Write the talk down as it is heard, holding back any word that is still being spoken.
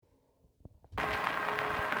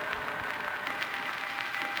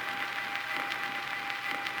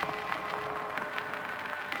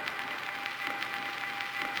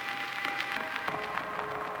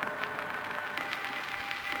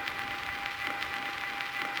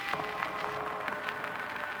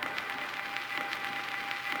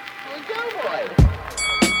we go, boys.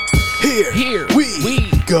 Here we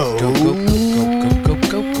go. Go.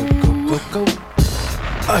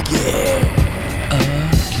 Again.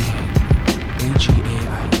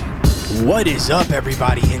 What is up,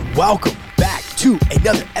 everybody, and welcome back to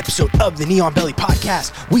another episode of the Neon Belly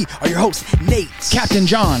Podcast. We are your hosts, Nate, Captain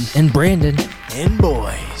John, and Brandon. And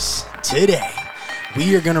boys, today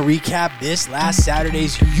we are going to recap this last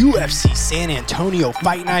Saturday's UFC San Antonio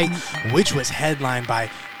Fight Night, which was headlined by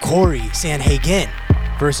Cory Sandhagen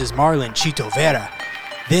versus Marlon Chito Vera.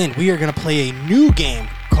 Then we are going to play a new game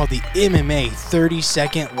called the MMA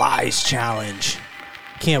 30-Second Lies Challenge.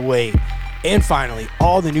 Can't wait. And finally,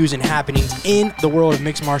 all the news and happenings in the world of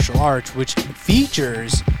mixed martial arts, which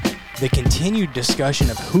features the continued discussion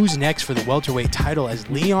of who's next for the welterweight title, as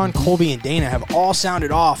Leon, Colby, and Dana have all sounded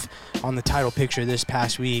off on the title picture this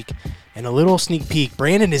past week. And a little sneak peek,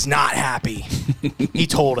 Brandon is not happy. He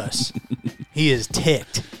told us. He is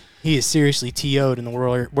ticked. He is seriously TO'd in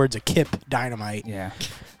the words of Kip Dynamite. Yeah.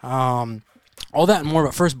 All that and more,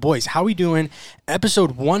 but first, boys, how we doing?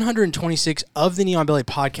 Episode 126 of the Neon Belly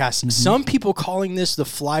Podcast. Some people calling this the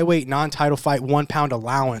flyweight non-title fight 1 pound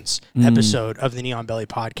allowance episode of the Neon Belly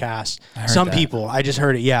Podcast. Some that. people, I just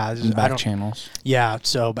heard it, yeah. Back channels. Yeah,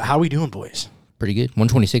 so, but how we doing, boys? Pretty good.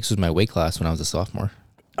 126 was my weight class when I was a sophomore.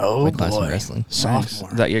 Oh, weight class in boy. wrestling.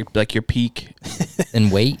 Sophomore. Is that your peak, And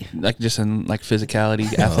weight? like just in like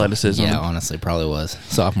physicality, athleticism? Yeah, honestly, probably was.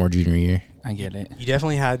 Sophomore, junior year. I get it. You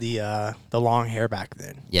definitely had the long hair back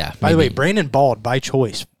then. Yeah. By the way, maybe Brandon bald by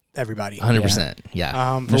choice, everybody. 100%.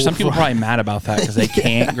 Yeah. There's some people probably mad about that because they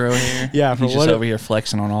can't grow hair. Yeah, for he's what just it- over here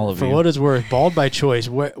flexing on all of For you. what it's worth, bald by choice.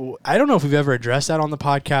 I don't know if we've ever addressed that on the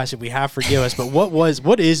podcast. If we have, forgive us. But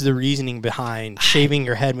what is the reasoning behind shaving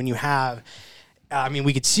your head when you have? I mean,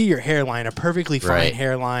 we could see your hairline, a perfectly fine Right.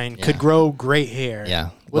 hairline, Yeah. could grow great hair. Yeah.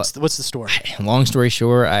 What's the story? Long story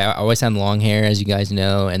short, I always had long hair, as you guys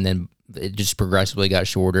know, and then it just progressively got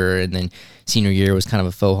shorter, and then senior year was kind of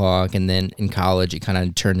a faux hawk, and then in college it kind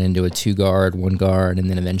of turned into a 2-guard, 1-guard, and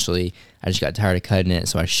then eventually I just got tired of cutting it,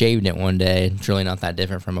 so I shaved it one day. It's really not that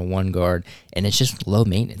different from a 1-guard, and it's just low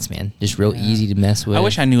maintenance, man. Just real easy to mess with. I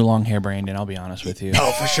wish I knew long hair, Brandon. I'll be honest with you.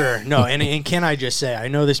 Oh, for sure. No, and can I just say, I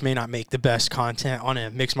know this may not make the best content on a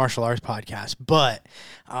mixed martial arts podcast, but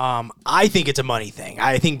I think it's a money thing.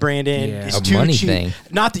 I think Brandon is A too money cheap. thing.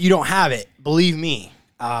 Not that you don't have it, believe me.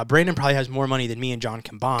 Brandon probably has more money than me and John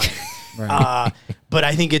combined. Right. But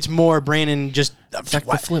I think it's more Brandon just... It's like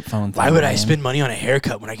the flip phone thing. Why would I man. spend money on a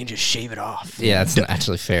haircut when I can just shave it off? Yeah, that's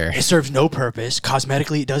actually fair. It serves no purpose.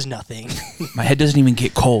 Cosmetically, it does nothing. My head doesn't even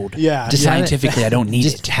get cold. Yeah. Just yeah. Scientifically, I don't need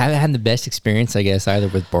Just it. haven't had the best experience, I guess, either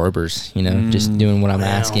with barbers, just doing what I'm Wow.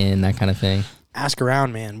 asking, that kind of thing. Ask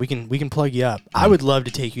around, man. We can plug you up. I would love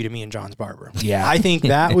to take you to me and John's barber. Yeah. I think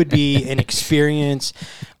that would be an experience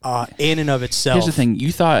in and of itself. Here's the thing.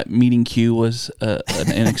 You thought meeting Q was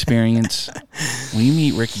an experience. When you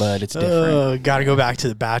meet Rick Budd, it's different. Got to go back to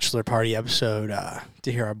the bachelor party episode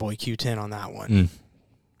to hear our boy Q10 on that one.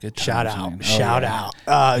 Good Shout times, out. man. Oh, Shout yeah.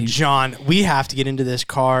 out. John, we have to get into this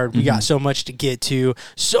card. We got so much to get to,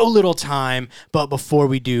 so little time. But before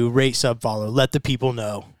we do, rate, sub, follow. Let the people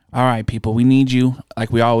know. All right, people, we need you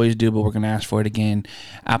like we always do, but we're going to ask for it again.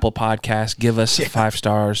 Apple Podcasts, give us 5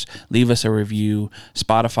 stars. Leave us a review.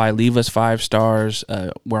 Spotify, leave us 5 stars.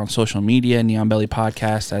 We're on social media, Neon Belly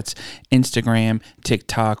Podcast. That's Instagram,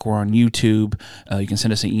 TikTok. We're on YouTube. You can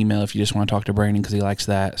send us an email if you just want to talk to Brandon because he likes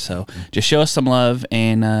that. So just show us some love,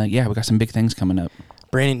 and we got some big things coming up.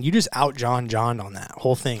 Brandon, you just out John on that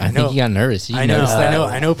whole thing. I think you got nervous. You I know. noticed that.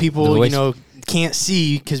 I know. People, The voice- can't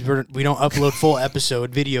see because we don't upload full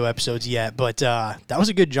video episodes yet. But that was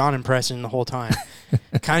a good John impression the whole time.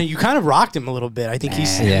 You kind of rocked him a little bit. I think he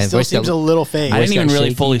still voice seems got- a little fake. I didn't even got really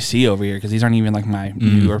shaky. fully see over here because these aren't even like my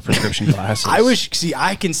newer prescription glasses.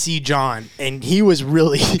 I can see John, and he was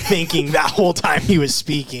really thinking that whole time he was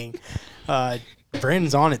speaking.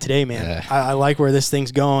 Brandon's on it today, man. Yeah. I like where this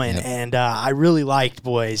thing's going, Yep. and I really liked,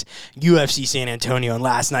 boys, UFC San Antonio in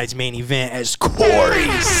last night's main event as Cory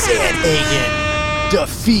Sandhagen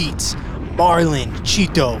defeats Marlon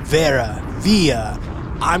Chito Vera via,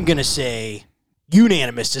 I'm going to say,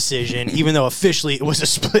 unanimous decision, even though officially it was a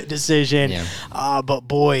split decision. Yeah. But,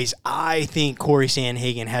 boys, I think Cory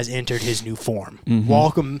Sandhagen has entered his new form.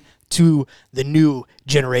 Welcome to the new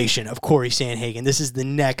generation of Cory Sandhagen. This is the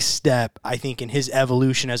next step, I think, in his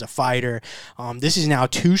evolution as a fighter. This is now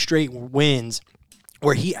 2 straight wins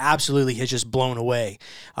where he absolutely has just blown away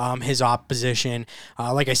his opposition.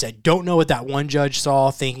 Like I said, don't know what that one judge saw,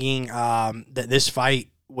 thinking that this fight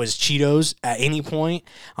was Cheeto's at any point.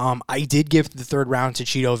 I did give the third round to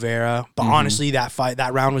Chito Vera, but honestly, that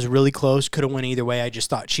round was really close. Could have went either way. I just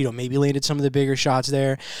thought Chito maybe landed some of the bigger shots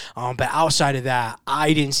there. But outside of that,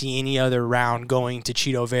 I didn't see any other round going to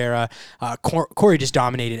Chito Vera. Cory just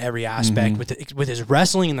dominated every aspect with his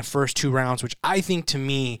wrestling in the first 2 rounds, which I think to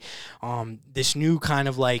me, this new kind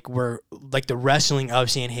of like the wrestling of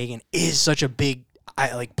Sandhagen is such a big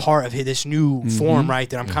part of this new form, right,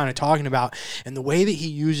 that I'm kind of talking about, and the way that he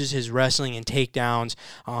uses his wrestling and takedowns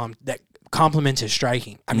that complements his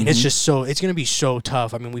striking. I mean, it's going to be so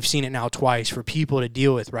tough. I mean, we've seen it now twice for people to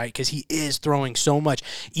deal with, right, because he is throwing so much,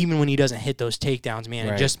 even when he doesn't hit those takedowns, man.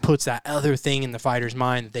 It just puts that other thing in the fighter's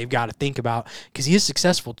mind that they've got to think about, because he is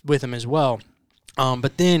successful with them as well.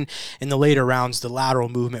 But then in the later rounds, the lateral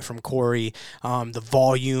movement from Cory, the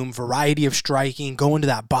volume, variety of striking, going to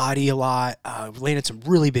that body a lot, landed some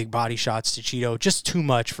really big body shots to Chito, just too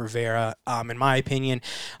much for Vera, in my opinion.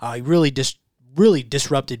 He really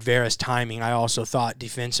disrupted Vera's timing. I also thought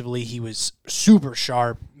defensively he was super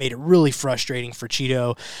sharp, made it really frustrating for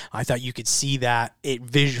Chito. I thought you could see that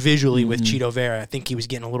visually with Chito Vera. I think he was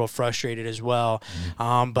getting a little frustrated as well.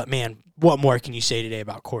 But man, what more can you say today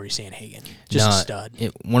about Cory Sandhagen? Just a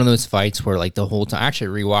stud. One of those fights where like the whole time, I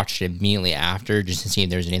actually rewatched it immediately after just to see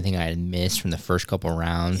if there's anything I had missed from the first couple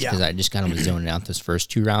rounds, because I just kind of was zoning out those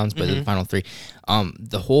first 2 rounds, but the final 3,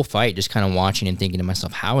 the whole fight, just kind of watching and thinking to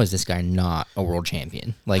myself, how is this guy not a world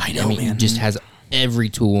champion? Like, I mean, man. He just has every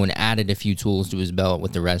tool and added a few tools to his belt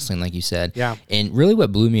with the wrestling, like you said. Yeah. And really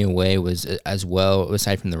what blew me away was, as well,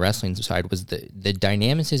 aside from the wrestling side, was the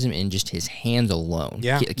dynamicism in just his hands alone.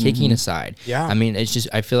 Yeah. Kicking aside. Yeah. I mean, it's just,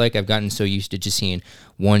 I feel like I've gotten so used to just seeing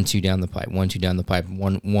 1-2 down the pipe, 1-2 down the pipe,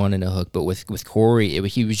 one and a hook. But with Cory,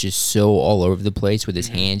 he was just so all over the place with his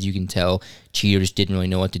hands. You can tell Chito just didn't really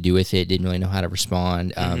know what to do with it, didn't really know how to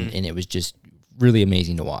respond. And it was just really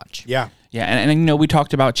amazing to watch. Yeah. Yeah, and you know, we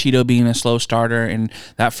talked about Chito being a slow starter, and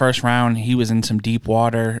that first round, he was in some deep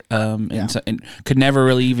water and could never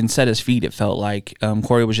really even set his feet, it felt like.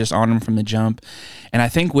 Cory was just on him from the jump. And I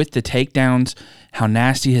think with the takedowns, how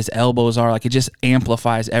nasty his elbows are, like it just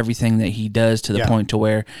amplifies everything that he does to the point to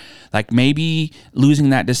where, like, maybe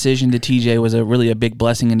losing that decision to TJ was really a big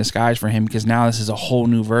blessing in disguise for him, because now this is a whole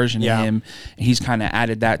new version of him. And he's kind of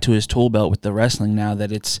added that to his tool belt with the wrestling now,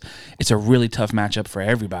 that it's a really tough matchup for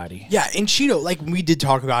everybody. Yeah, and Chito, like we did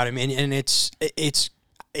talk about him, and it's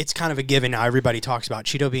kind of a given now. Everybody talks about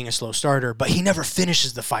Chito being a slow starter, but he never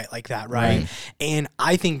finishes the fight like that, right? And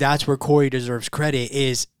I think that's where Cory deserves credit,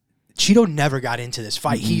 is Chito never got into this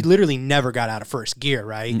fight. He literally never got out of first gear,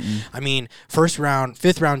 right? I mean, fifth round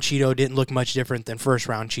Chito didn't look much different than first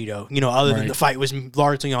round Chito, you know, other than the fight was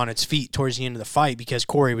largely on its feet towards the end of the fight, because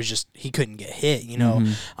Cory was just, he couldn't get hit, you know?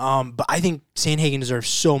 But I think Sandhagen deserves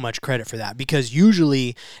so much credit for that, because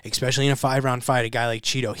usually, especially in a 5-round fight, a guy like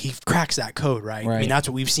Chito, he cracks that code, right? I mean, that's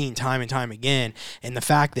what we've seen time and time again. And the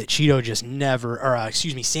fact that Chito just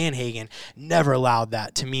Sandhagen never allowed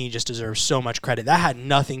that, to me, just deserves so much credit. That had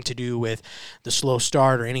nothing to do with the slow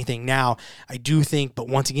start or anything. Now, I do think, but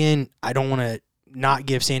once again, I don't want to not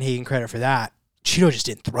give Sandhagen credit for that. Chito just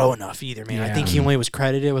didn't throw enough either, man. I think he only was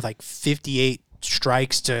credited with like 58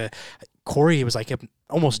 strikes to Cory. He was like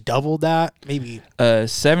almost doubled that, maybe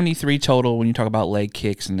 73 total when you talk about leg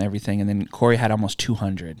kicks and everything, and then Cory had almost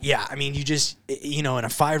 200. Yeah, I mean, you just, you know, in a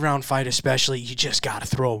 5-round fight especially, you just got to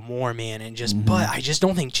throw more, man, and just, but I just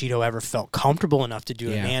don't think Chito ever felt comfortable enough to do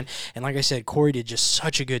it, man. And like I said, Cory did just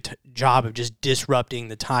such a good job of just disrupting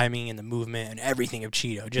the timing and the movement and everything of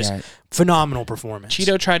Chito. Just phenomenal performance.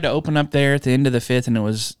 Chito tried to open up there at the end of the 5th, and it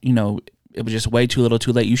was, you know, it was just way too little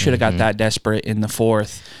too late. You should have got that desperate in the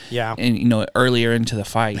 4th. Yeah. And, you know, earlier into the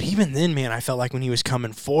fight. But even then, man, I felt like when he was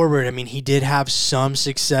coming forward, I mean, he did have some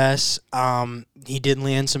success. He did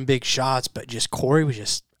land some big shots, but just Cory was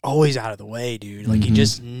just always out of the way, dude. Like, he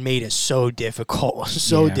just made it so difficult.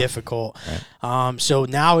 Difficult. Right. So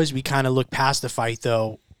now as we kind of look past the fight,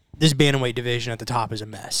 though, this bantamweight division at the top is a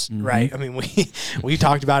mess, right? I mean, we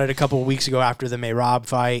talked about it a couple of weeks ago after the Merab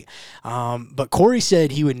fight, but Cory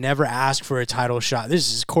said he would never ask for a title shot.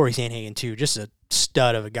 This is Cory Sandhagen too, just a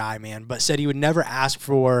stud of a guy, man, but said he would never ask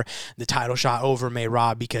for the title shot over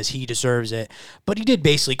Merab because he deserves it. But he did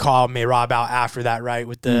basically call Merab out after that, right,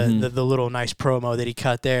 with the little nice promo that he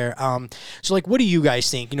cut there. So, like, what do you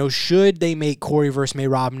guys think? You know, should they make Cory versus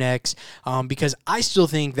Merab next? Because I still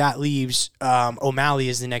think that leaves O'Malley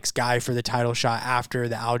as the next guy for the title shot after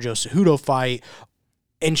the Aljo Cejudo fight.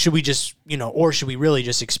 And should we just, you know, or should we really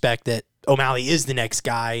just expect that O'Malley is the next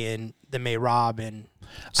guy and the Merab and...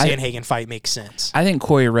 Sandhagen fight makes sense. I think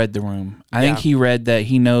Cory read the room. I think he read that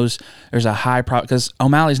he knows there's a high because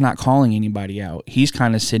O'Malley's not calling anybody out. He's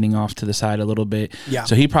kind of sitting off to the side a little bit. Yeah.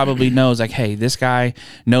 So he probably knows like, hey, this guy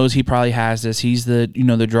knows he probably has this. He's the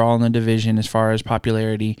the draw in the division as far as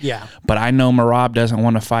popularity. Yeah. But I know Merab doesn't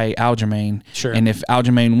want to fight Aljamain. Sure. And if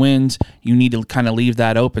Aljamain wins, you need to kind of leave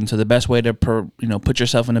that open. So the best way to put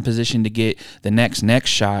yourself in a position to get the next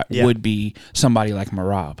shot would be somebody like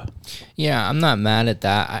Merab. Yeah, I'm not mad at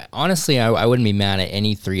that. Honestly, I wouldn't be mad at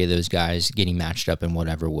any three of those guys getting matched up in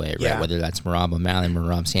whatever way, right? Yeah. Whether that's Merab, O'Malley,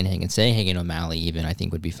 Sandhagen, O'Malley even, I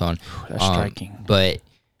think would be fun. That's striking. But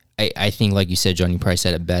I think, like you said, John, you probably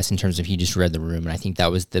said it best in terms of he just read the room, and I think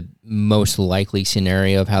that was the most likely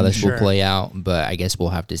scenario of how this will play out. But I guess we'll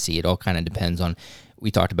have to see. It all kind of depends on. We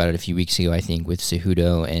talked about it a few weeks ago, I think, with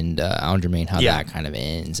Cejudo and Aljamain, how that kind of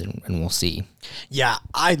ends, and we'll see. Yeah,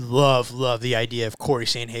 I love the idea of Cory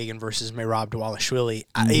Sandhagen versus Merab Dvalishvili.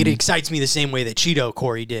 It excites me the same way that Cheeto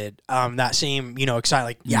Cory did. That same,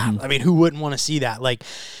 exciting. I mean, who wouldn't want to see that? Like,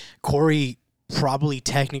 Cory probably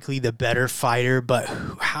technically the better fighter, but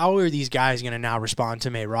how are these guys going to now respond to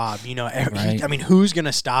Merab? I mean, who's going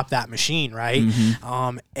to stop that machine, right?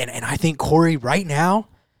 And I think Cory right now,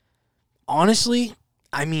 honestly,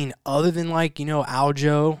 I mean, other than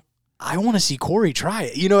Aljo, I want to see Cory try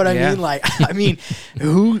it. You know what I mean? Like, I mean,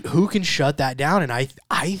 who can shut that down? And I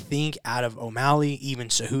think out of O'Malley, even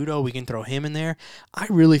Cejudo, we can throw him in there. I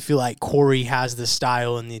really feel like Cory has the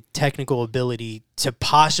style and the technical ability to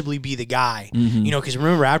possibly be the guy. Because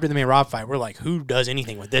remember, after the Merab fight, we're like, who does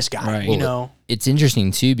anything with this guy? Right. Well, it's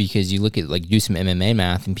interesting, too, because you look at, do some MMA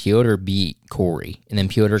math, and Piotr beat Cory, and then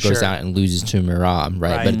Piotr goes out and loses to Merab,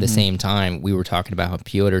 right? But at the same time, we were talking about how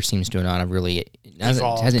Piotr seems to not have really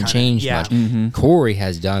hasn't changed much. Cory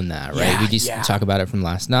has done that, right? We just talk about it from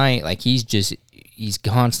last night. Like, he's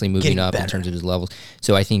constantly moving up in terms of his levels.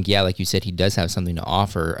 So I think, like you said, he does have something to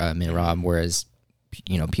offer Merab, whereas,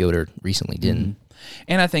 Piotr recently didn't.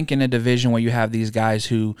 And I think in a division where you have these guys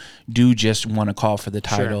who do just want to call for the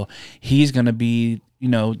title, he's going to be,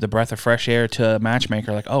 the breath of fresh air to a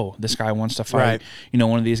matchmaker. Like, oh, this guy wants to fight,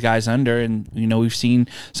 one of these guys under. And, we've seen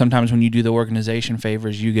sometimes when you do the organization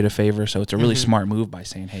favors, you get a favor. So it's a really smart move by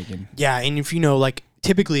Sandhagen. Yeah, and if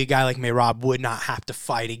typically a guy like Merab would not have to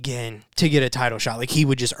fight again to get a title shot. Like, he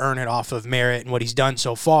would just earn it off of merit and what he's done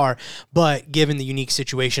so far. But given the unique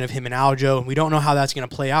situation of him and Aljo, and we don't know how that's going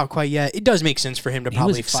to play out quite yet, it does make sense for him to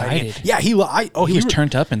probably fight again. Yeah, he was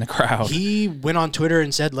turned up in the crowd. He went on Twitter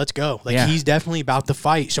and said, let's go. Like, he's definitely about the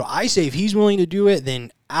fight. So I say if he's willing to do it,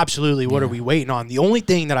 then absolutely, what are we waiting on? The only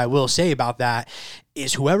thing that I will say about that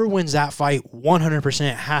is whoever wins that fight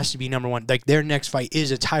 100% has to be number one. Like, their next fight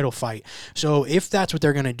is a title fight. So if that's what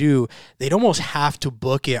they're going to do, they'd almost have to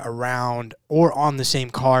book it around or on the same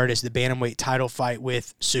card as the Bantamweight title fight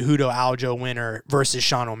with Cejudo Aljo winner versus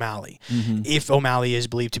Sean O'Malley. If O'Malley is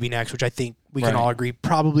believed to be next, which I think we can all agree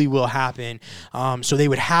probably will happen. So they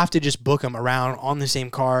would have to just book them around on the same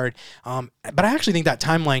card. But I actually think that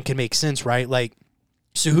timeline can make sense, right? Like,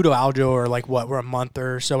 Cejudo Aljo are we're a month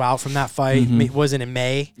or so out from that fight. Was it in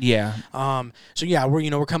May? Yeah. So yeah,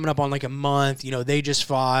 we're coming up on a month. They just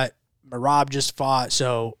fought. Merab just fought.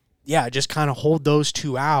 So yeah, just kind of hold those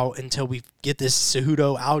two out until we get this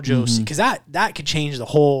Cejudo Aljo, because that could change the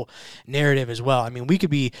whole narrative as well. I mean, we could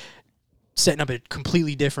be setting up a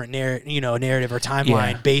completely different narrative or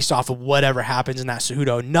timeline based off of whatever happens in that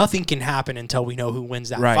Cejudo. Nothing can happen until we know who wins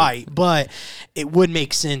that fight, but it would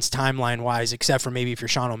make sense timeline-wise, except for maybe if you're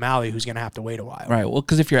Sean O'Malley, who's going to have to wait a while. Right. Well,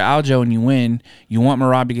 because if you're Aljo and you win, you want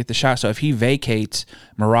Merab to get the shot. So if he vacates,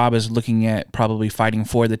 Merab is looking at probably fighting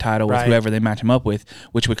for the title with whoever they match him up with,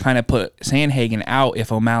 which would kind of put Sandhagen out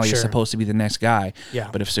if O'Malley is supposed to be the next guy. Yeah.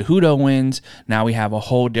 But if Cejudo wins, now we have a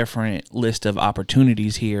whole different list of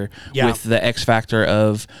opportunities here with the X factor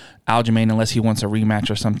of Aljamain, unless he wants a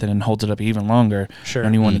rematch or something and holds it up even longer. Sure. I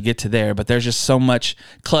don't even want to get to there, but there's just so much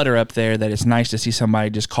clutter up there that it's nice to see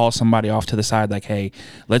somebody just call somebody off to the side like, hey,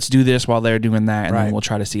 let's do this while they're doing that, and then we'll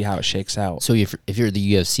try to see how it shakes out. So if you're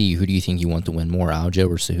the UFC, who do you think you want to win more, Aljo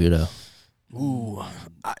or Cejudo? Ooh,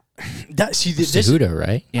 Cejudo,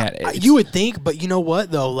 right? Yeah, you would think, but you know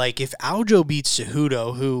what though? Like, if Aljo beats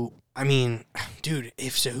Cejudo, who, I mean, dude,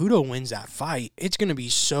 if Cejudo wins that fight, it's going to be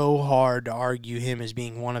so hard to argue him as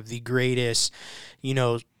being one of the greatest,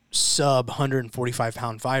 sub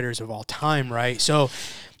 145-pound fighters of all time, right? So,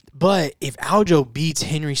 but if Aljo beats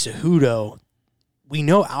Henry Cejudo, we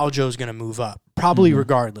know Aljo's going to move up, probably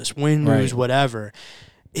regardless, win, lose, whatever.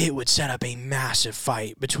 It would set up a massive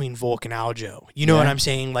fight between Volk and Aljo. You know what I'm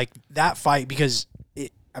saying? Like, that fight, because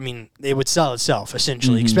I mean, it would sell itself,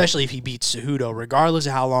 essentially, especially if he beats Cejudo. Regardless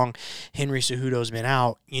of how long Henry Cejudo's been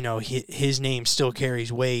out, you know, his name still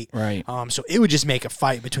carries weight. Right. So it would just make a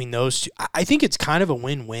fight between those two. I think it's kind of a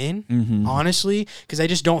win-win, honestly, because I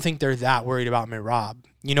just don't think they're that worried about Merab.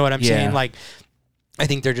 You know what I'm saying? Like, I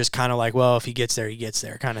think they're just kind of like, well, if he gets there, he gets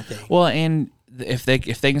there kind of thing. Well, and if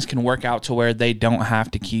things can work out to where they don't have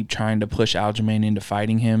to keep trying to push Aljamain into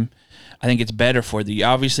fighting him, I think it's better for the,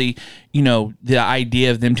 obviously, you know, the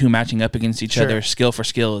idea of them two matching up against each other, skill for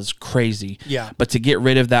skill, is crazy. Yeah. But to get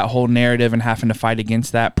rid of that whole narrative and having to fight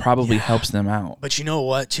against that probably helps them out. But you know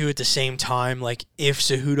what, too, at the same time, like, if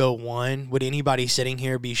Cejudo won, would anybody sitting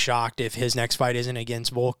here be shocked if his next fight isn't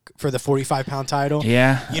against Volk for the 45-pound title?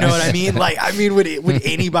 Yeah. You know what I mean? Like, I mean, would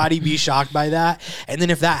anybody be shocked by that? And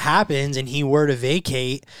then if that happens and he were to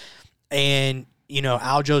vacate and, you know,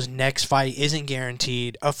 Aljo's next fight isn't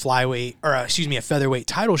guaranteed a featherweight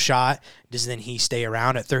title shot, does then he stay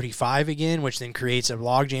around at 35 again, which then creates a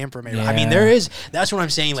logjam for me? I mean, that's what I'm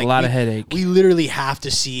saying. Like, a lot of headache. We literally have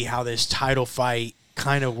to see how this title fight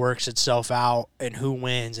kind of works itself out and who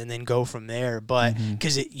wins and then go from there. But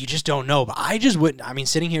because you just don't know. But I just wouldn't, I mean,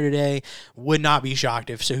 sitting here today, would not be shocked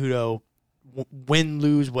if Cejudo win,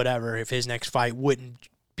 lose, whatever, if his next fight wouldn't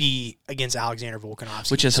be against Alexander Volkanovski.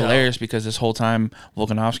 Which is hilarious because this whole time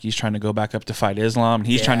Volkanovski's trying to go back up to fight Islam and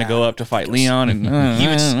he's trying to go up to fight Leon.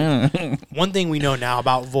 And one thing we know now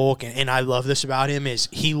about Volk, and I love this about him, is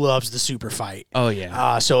he loves the super fight. Oh,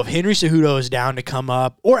 yeah. So if Henry Cejudo is down to come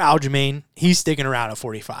up, or Aljamain, he's sticking around at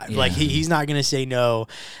 45. Yeah. Like, he's not going to say no.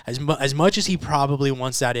 As much as he probably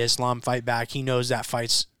wants that Islam fight back, he knows that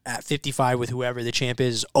fight's at 55 with whoever the champ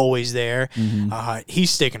is always there. He's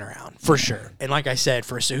sticking around for sure. And like I said,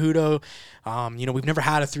 for Cejudo, you know, we've never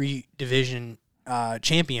had a 3-division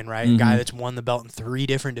champion, right? A guy that's won the belt in 3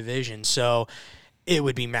 different divisions. So it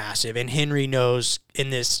would be massive. And Henry knows in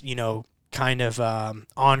this, you know, kind of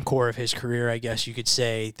encore of his career, I guess you could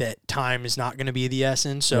say, that time is not going to be the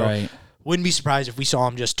essence. So wouldn't be surprised if we saw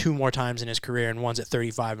him just 2 more times in his career, and one's at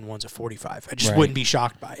 35 and one's at 45. I just wouldn't be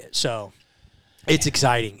shocked by it. So it's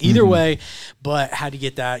exciting either way, but had to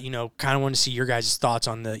get that, you know, kind of want to see your guys' thoughts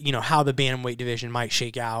on the, you know, how the bantamweight division might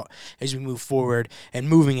shake out as we move forward, and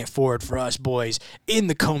moving it forward for us boys in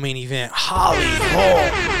the co-main event. Holly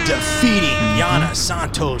Holm defeating Yana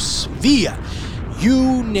Santos via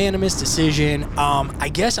unanimous decision. I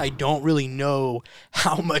guess I don't really know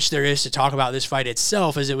how much there is to talk about this fight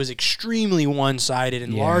itself, as it was extremely one-sided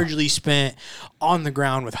and largely spent on the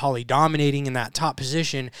ground, with Holly dominating in that top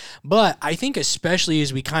position. But I think especially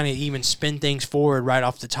as we kind of even spin things forward right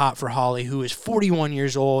off the top for Holly, who is 41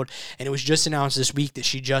 years old, and it was just announced this week that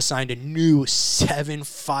she just signed a new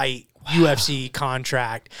 7-fight UFC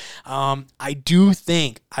contract. I do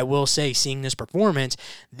think, I will say, seeing this performance,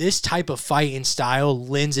 this type of fight and style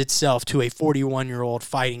lends itself to a 41-year-old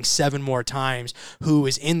fighting 7 more times, who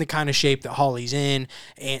is in the kind of shape that Holly's in.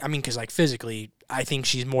 And I mean, because like physically, I think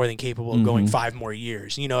she's more than capable of going 5 more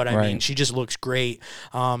years. You know what I mean? She just looks great.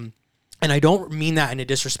 And I don't mean that in a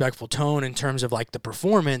disrespectful tone in terms of like the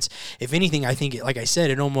performance. If anything, I think, like I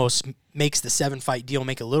said, it almost makes the 7-fight deal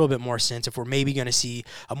make a little bit more sense if we're maybe going to see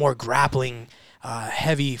a more grappling,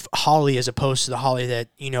 heavy Holly, as opposed to the Holly that,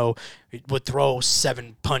 you know, would throw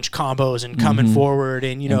 7-punch combos and coming forward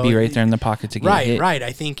and, you know, be right there in the pocket to get hit. Right.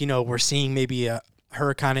 I think, you know, we're seeing maybe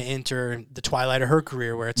her kind of enter the twilight of her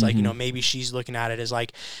career, where it's like, you know, maybe she's looking at it as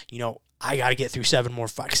like, you know, I got to get through 7 more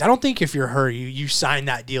fights. Because I don't think if you're her, you sign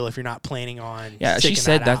that deal if you're not planning on. Yeah, she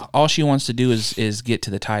said that all she wants to do is get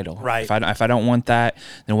to the title. Right. If I don't want that,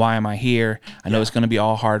 then why am I here? I know it's going to be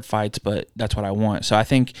all hard fights, but that's what I want. So I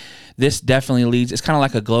think this definitely leads. It's kind of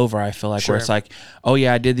like a Glover, I feel like, where it's like, oh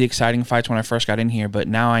yeah, I did the exciting fights when I first got in here, but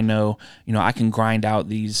now I know, you know, I can grind out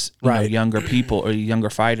these you know, younger people or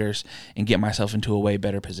younger fighters and get myself into a way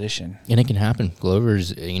better position. And it can happen.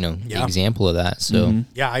 Glover's, you know, the example of that. So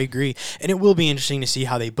yeah, I agree. And it will be interesting to see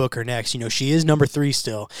how they book her next. You know, she is number 3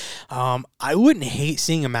 still. I wouldn't hate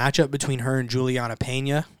seeing a matchup between her and Juliana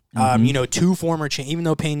Pena. You know, 2 former even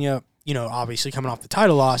though Pena, you know, obviously coming off the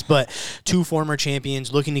title loss, but 2 former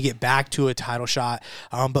champions looking to get back to a title shot.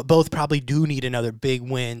 But both probably do need another big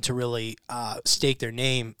win to really stake their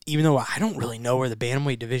name, even though I don't really know where the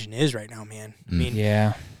bantamweight division is right now, man. I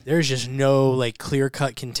mean, there's just no like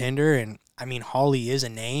clear-cut contender, and I mean, Holly is a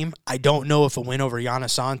name. I don't know if a win over Yana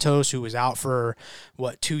Santos, who was out for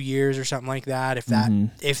 2 years or something like that,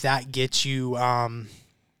 if that gets you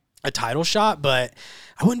a title shot, but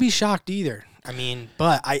I wouldn't be shocked either. I mean,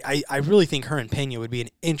 but I really think her and Pena would be an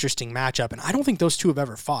interesting matchup, and I don't think those two have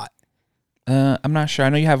ever fought. I'm not sure. I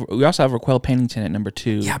know we also have Raquel Pennington at number 2.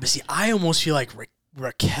 Yeah, but see, I almost feel like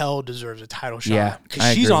Raquel deserves a title shot. Yeah,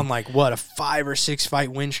 because she's on like what, a 5 or 6 fight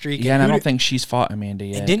win streak. Yeah, and I don't think she's fought Amanda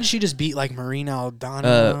yet. And didn't she just beat like Marina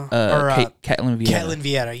Aldana or Ketlin Vieira? Ketlin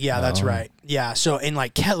Vieira, yeah, that's right. Yeah, so and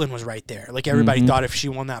like Ketlin was right there. Like everybody thought if she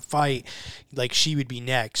won that fight, like she would be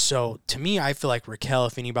next. So to me, I feel like Raquel,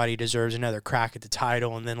 if anybody, deserves another crack at the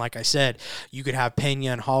title. And then, like I said, you could have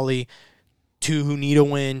Pena and Holly, two who need a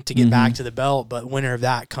win to get back to the belt, but winner of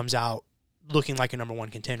that comes out looking like a number one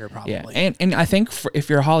contender probably. Yeah, and I think if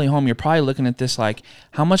you're Holly Holm, you're probably looking at this like,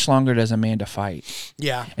 how much longer does Amanda fight?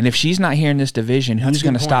 Yeah. And if she's not here in this division, who's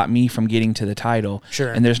going to stop me from getting to the title?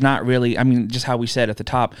 Sure. And there's not really, I mean, just how we said at the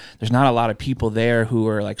top, there's not a lot of people there who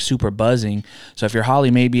are like super buzzing. So if you're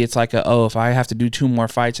Holly, maybe it's like if I have to do 2 more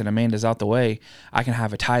fights and Amanda's out the way, I can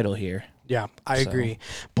have a title here. Yeah, I agree.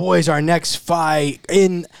 Boys, our next fight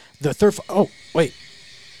in the third. Oh, wait.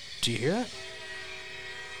 Do you hear that?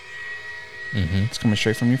 It's coming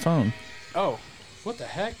straight from your phone. Oh, what the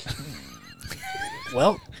heck?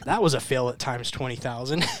 Well, that was a fail at times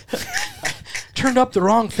 20,000. Turned up the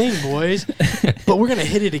wrong thing, boys. But we're going to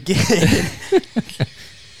hit it again.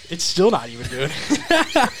 It's still not even doing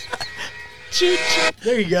it.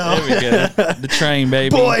 There you go. There we go. The train,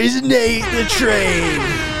 baby. Boys, Nate the Train.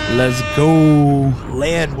 Let's go.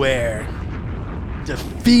 Landwehr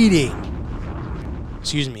defeating,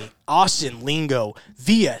 Austin Lingo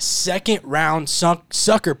via second round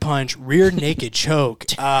sucker punch, rear naked choke.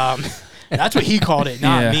 That's what he called it,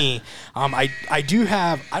 not me. I do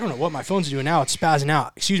have, I don't know what my phone's doing now. It's spazzing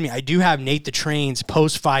out. I do have Nate the Train's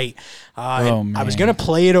post-fight. I was going to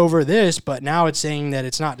play it over this, but now it's saying that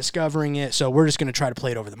it's not discovering it, so we're just going to try to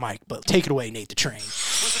play it over the mic. But take it away, Nate the Train.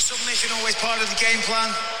 Was the submission always part of the game plan?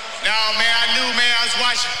 No, man, I knew, man. I was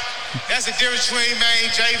watching. That's the difference between, man,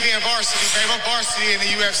 JV and varsity, babe. I'm varsity in the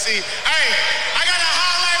UFC. Hey, I got a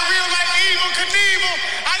highlight reel like Evel Knievel.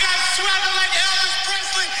 I got swagger like Elvis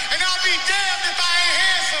Presley, and I'll be damned if I ain't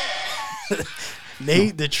handsome.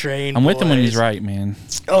 Nate the Train. I'm with him when he's right, man.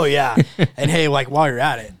 Oh, yeah. And hey, like, while you're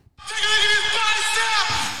at it,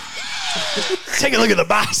 take a look at the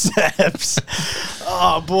biceps.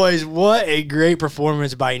 Oh, boys, what a great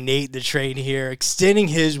performance by Nate the Train here, extending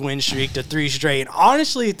his win streak to 3 straight. And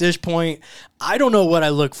honestly, at this point, I don't know what I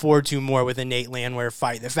look forward to more with a Nate Landwehr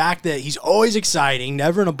fight. The fact that he's always exciting,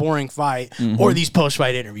 never in a boring fight, or these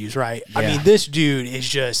post-fight interviews, right? Yeah. I mean, this dude is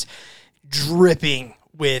just dripping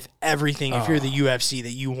with everything if you're the UFC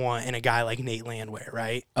that you want in a guy like Nate Landwehr,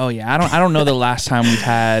 right? Oh, yeah. I don't know the last time we've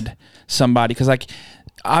had somebody, because, like,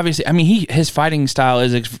 obviously, I mean, his fighting style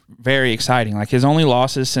is very exciting. Like, his only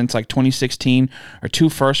losses since like 2016 are 2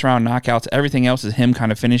 first-round knockouts. Everything else is him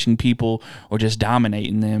kind of finishing people or just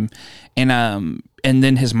dominating them. And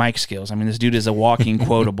then his mic skills. I mean, this dude is a walking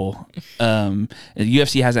quotable. The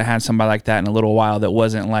UFC hasn't had somebody like that in a little while that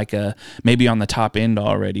wasn't like maybe on the top end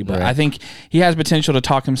already. But I think he has potential to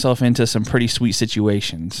talk himself into some pretty sweet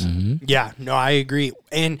situations. Yeah, no, I agree.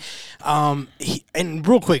 And and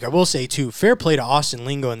real quick, I will say too, fair play to Austin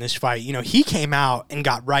Lingo in this fight. You know, he came out and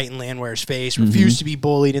got right in Landwehr's face, refused to be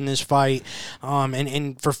bullied in this fight.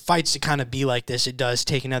 And for fights to kind of be like this, it does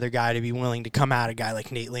take another guy to be willing to come at a guy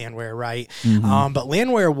like Nate Landwehr, right? But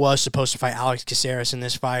Landwehr was supposed to fight Alex Caceres in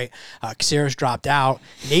this fight. Caceres dropped out.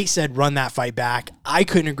 Nate said run that fight back. I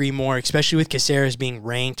couldn't agree more, especially with Caceres being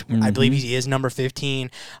ranked. I believe he is number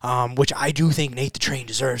 15, which I do think Nate the Train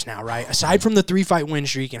deserves now, right? Aside from the 3-fight win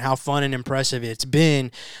streak and how fun and impressive it's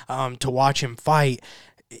been to watch him fight,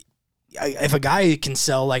 if a guy can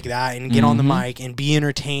sell like that and get on the mic and be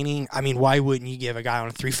entertaining, I mean, why wouldn't you give a guy on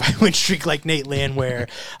a 3-fight win streak like Nate Landwehr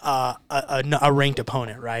a ranked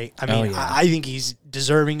opponent, right? I mean, I think he's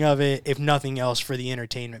deserving of it, if nothing else, for the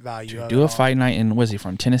entertainment value. Do a fight night in, was he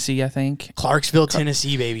from Tennessee, I think? Clarksville,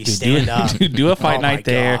 Tennessee, baby. Stand up. Do a fight night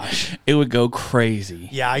there. Gosh. It would go crazy.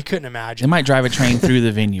 Yeah, I couldn't imagine. They might drive a train through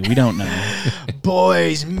the venue. We don't know.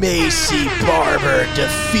 Boys, Macy Barber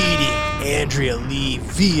defeating Andrea Lee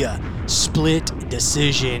via split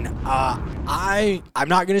decision. I'm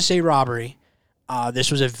not going to say robbery. This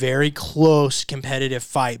was a very close competitive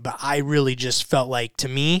fight, but I really just felt like, to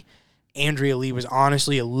me, Andrea Lee was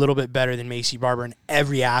honestly a little bit better than Macy Barber in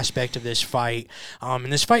every aspect of this fight.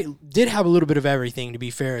 And this fight did have a little bit of everything, to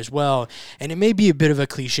be fair, as well. And it may be a bit of a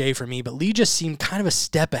cliche for me, but Lee just seemed kind of a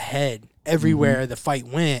step ahead everywhere the fight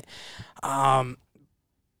went.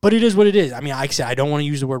 But it is what it is. I mean, like I said, I don't want to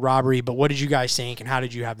use the word robbery, but what did you guys think, and how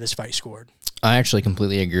did you have this fight scored? I actually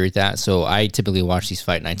completely agree with that. So I typically watch these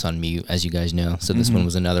fight nights on mute, as you guys know. So this one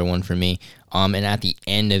was another one for me. And at the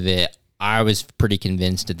end of it, I was pretty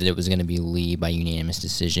convinced that it was going to be Lee by unanimous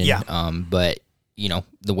decision. Yeah. But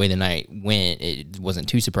the way the night went, it wasn't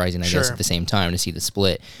too surprising, I guess, Sure. at the same time to see the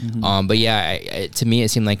split. But yeah, to me, it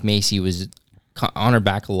seemed like Macy was on her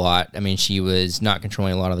back a lot. I mean, she was not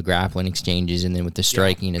controlling a lot of the grappling exchanges, and then with the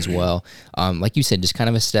striking as well. Like you said, just kind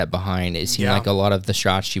of a step behind. It seemed like a lot of the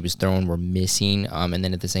shots she was throwing were missing, and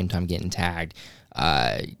then at the same time getting tagged.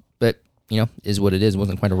 But is what it is. It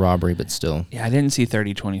wasn't quite a robbery, but still. Yeah, I didn't see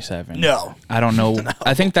 30-27. No. I don't know. No.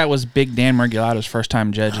 I think that was Big Dan Murgulato's first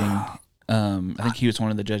time judging. I think he was one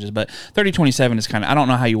of the judges, but 30-27 is kind of, I don't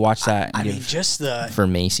know how you watch that. I mean, just for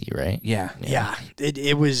Macy, right? Yeah.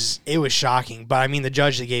 It was shocking. But I mean, the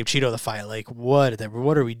judge that gave Cheeto the fight, like, what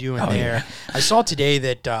are we doing there? Yeah. I saw today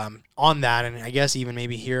that on that, and I guess even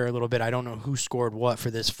maybe here a little bit, I don't know who scored what for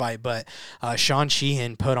this fight, but Sean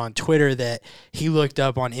Sheehan put on Twitter that he looked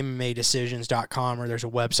up on MMAdecisions.com, where there's a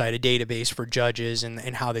website, a database for judges and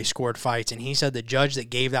how they scored fights, and he said the judge that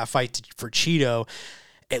gave that fight for Cheeto,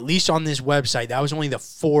 at least on this website, that was only the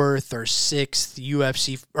 4th or 6th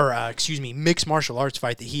UFC, mixed martial arts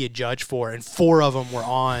fight that he had judged for, and 4 of them were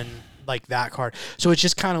on like that card. So it's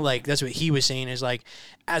just kind of like, that's what he was saying, is like,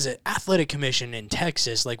 as an athletic commission in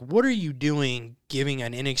Texas, like, what are you doing giving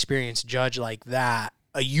an inexperienced judge like that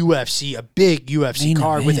a big UFC main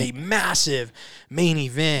card event with a massive main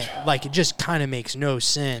event? Like, it just kind of makes no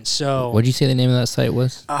sense. So what did you say the name of that site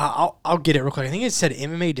was? I'll get it real quick. I think it said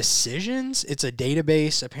MMA Decisions. It's a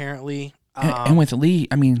database apparently. And with Lee,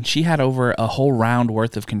 I mean, she had over a whole round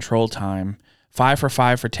worth of control time. 5 for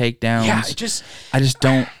 5 for takedowns. Yeah, I just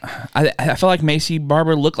don't. I feel like Macy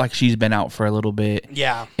Barber looked like she's been out for a little bit.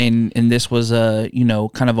 Yeah, and this was a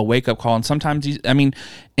kind of a wake up call. And sometimes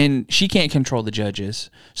and she can't control the judges,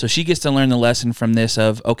 so she gets to learn the lesson from this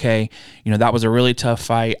of, okay, that was a really tough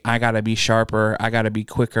fight. I got to be sharper. I got to be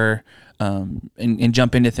quicker. And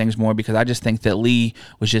jump into things more, because I just think that Lee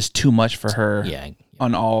was just too much for her. Yeah.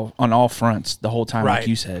 On all fronts the whole time, like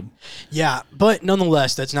you said. Yeah, but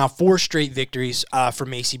nonetheless, that's now 4 straight victories for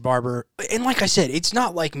Macy Barber. And like I said, it's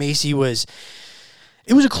not like Macy was...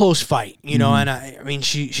 It was a close fight, and I mean,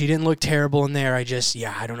 she didn't look terrible in there. I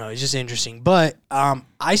don't know. It's just interesting. But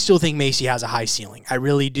I still think Macy has a high ceiling. I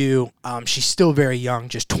really do. She's still very young,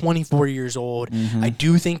 just 24 years old. I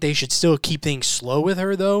do think they should still keep things slow with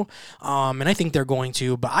her, though. And I think they're going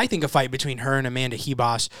to. But I think a fight between her and Amanda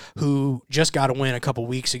Hebos, who just got a win a couple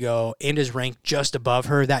weeks ago and is ranked just above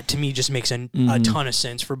her, that to me just makes a ton of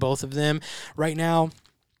sense for both of them right now.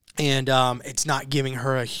 And it's not giving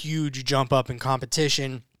her a huge jump up in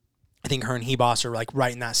competition. I think her and Hebos are like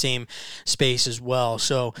right in that same space as well.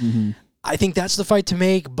 So I think that's the fight to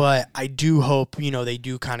make, but I do hope, they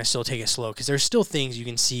do kind of still take it slow, because there's still things you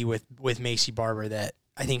can see with Macy Barber that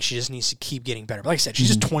I think she just needs to keep getting better. But like I said, she's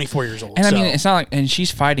just 24 years old. And I mean, it's not like, and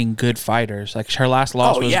she's fighting good fighters. Like, her last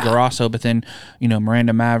loss was Garasso, but then,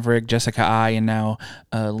 Miranda Maverick, Jessica Ai, and now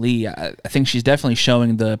Lee. I think she's definitely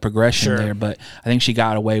showing the progression there, but I think she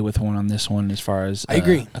got away with one on this one as far as I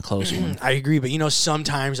agree. A close one. I agree, but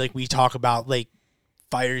sometimes like we talk about like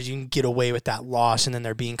fighters, you can get away with that loss, and then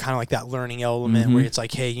there being kind of like that learning element where it's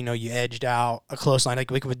like, hey, you edged out a close line,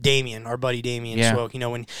 like with Damien, our buddy Damien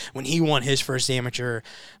Swoke, when he won his first amateur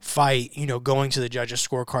fight, going to the judges'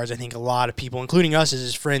 scorecards, I think a lot of people, including us as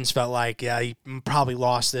his friends, felt like, yeah, he probably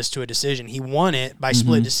lost this to a decision. He won it by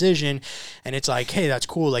split decision, and it's like, hey, that's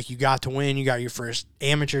cool. Like, you got to win, you got your first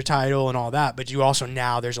amateur title and all that, but you also,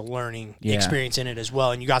 now there's a learning experience in it as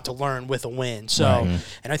well, and you got to learn with a win. So,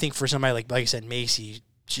 and I think for somebody like I said, Macy,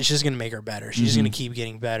 she's just going to make her better. She's just going to keep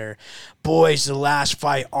getting better. Boys, the last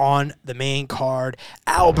fight on the main card,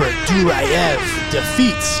 Albert Duraev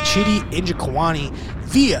defeats Chidi Njokuani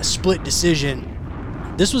via split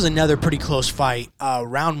decision. This was another pretty close fight.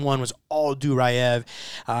 Round 1 was all Duraev.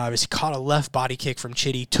 He caught a left body kick from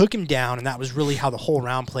Chidi, took him down, and that was really how the whole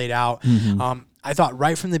round played out. I thought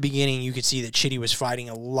right from the beginning you could see that Chidi was fighting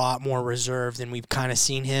a lot more reserved than we've kind of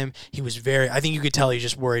seen him. He was I think you could tell he's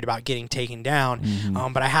just worried about getting taken down.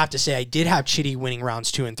 But I have to say, I did have Chidi winning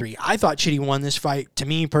rounds 2 and 3. I thought Chidi won this fight. To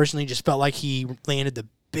me, personally, just felt like he landed the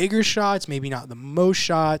bigger shots, maybe not the most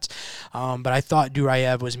shots. But I thought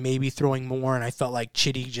Duraev was maybe throwing more, and I felt like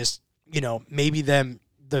Chidi just, maybe the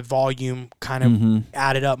volume kind of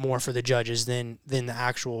added up more for the judges than the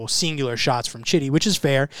actual singular shots from Chidi, which is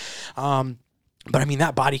fair. But I mean,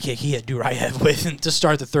 that body kick he hit Duraev with to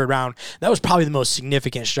start the third round, that was probably the most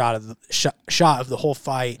significant shot of the whole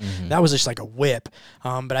fight. That was just like a whip.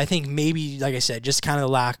 But I think maybe, like I said, just kind of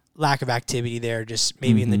lack of activity there, just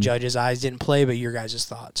maybe in the judges' eyes didn't play. But your guys'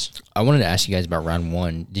 thoughts? I wanted to ask you guys about round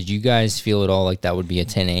 1. Did you guys feel at all like that would be a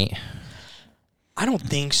 10-8? I don't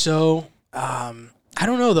think so. I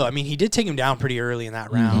don't know, though. I mean, he did take him down pretty early in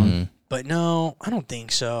that round. But no, I don't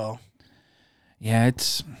think so. Yeah,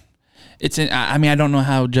 I mean, I don't know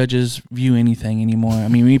how judges view anything anymore. I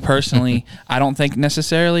mean, me personally, I don't think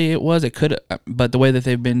necessarily it was. It could, but the way that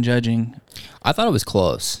they've been judging, I thought it was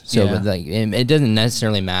close. So, Yeah. but like, it doesn't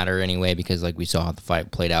necessarily matter anyway because like we saw how the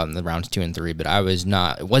fight played out in the rounds 2 and 3. But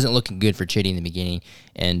it wasn't looking good for Chitty in the beginning,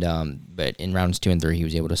 and but in rounds 2 and 3, he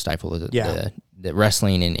was able to stifle the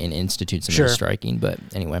wrestling and institute some of the striking. But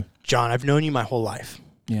anyway, John, I've known you my whole life.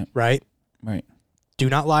 Yeah. Right. do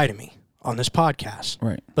not lie to me on this podcast.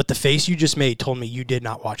 Right. But the face you just made told me you did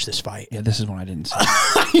not watch this fight. Yeah, this is one I didn't see.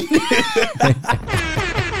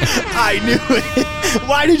 I knew it.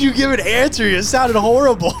 Why did you give an answer? It sounded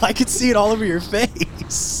horrible. I could see it all over your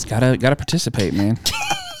face. Gotta participate, man.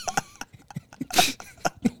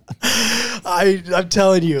 I'm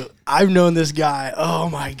telling you, I've known this guy. Oh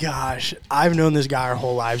my gosh. I've known this guy our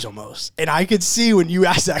whole lives almost. And I could see when you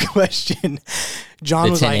asked that question, John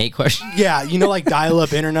the was 10-8 like, question. yeah, like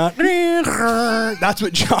dial-up internet. That's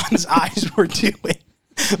what John's eyes were doing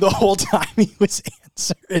the whole time he was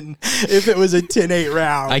answering. If it was a 10-8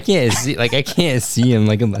 round. I can't see him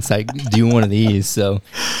like unless I do one of these. So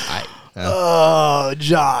Oh,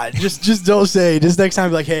 John, just don't say. Just next time,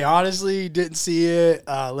 be like, hey, honestly, didn't see it.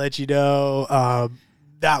 Let you know.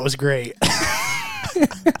 That was great.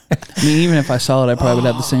 I mean, even if I saw it, I probably would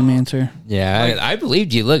have the same answer. yeah, I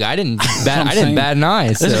believed you. Look, I didn't bat an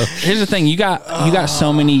eye. So Here's the thing: you got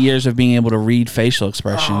so many years of being able to read facial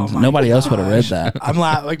expressions. Nobody else would have read that. I'm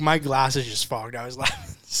like my glasses just fogged. I was laughing.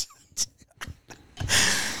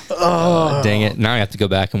 dang it! Now I have to go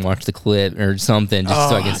back and watch the clip or something just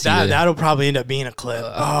so I can see it. That'll probably end up being a clip.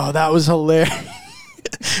 That was hilarious.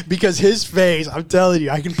 Because his face, I'm telling you,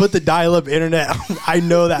 I can put the dial-up internet. I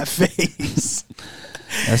know that face.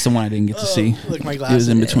 That's the one I didn't get to see. Look, my It glasses. was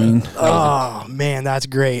in between. Oh man, that's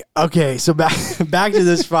great. Okay, so back to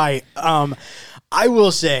this fight. I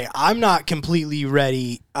will say I'm not completely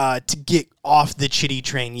ready to get off the Chitty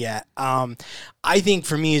train yet. I think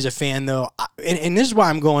for me as a fan, though, and this is why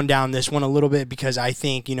I'm going down this one a little bit, because I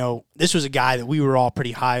think, this was a guy that we were all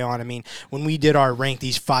pretty high on. I mean, when we did our rank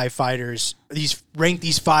these 5 fighters, rank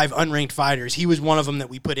these 5 unranked fighters, he was one of them that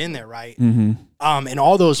we put in there, right? Mm-hmm. And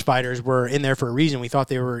all those fighters were in there for a reason. We thought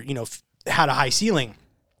they were, had a high ceiling.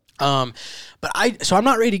 So I'm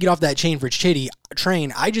not ready to get off that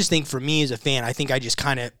train. I just think for me as a fan, I think I just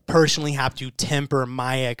kind of personally have to temper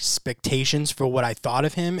my expectations for what I thought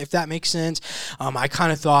of him, if that makes sense. I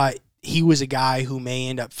kind of thought he was a guy who may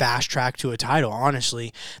end up fast-tracked to a title,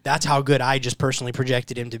 honestly. That's how good I just personally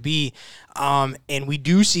projected him to be. And we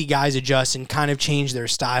do see guys adjust and kind of change their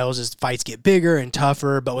styles as fights get bigger and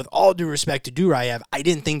tougher. But with all due respect to Duraev, I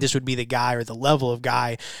didn't think this would be the guy or the level of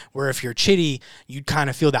guy where if you're Chitty, you'd kind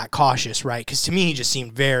of feel that cautious, right? Because to me, he just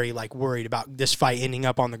seemed very worried about this fight ending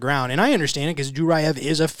up on the ground. And I understand it because Duraev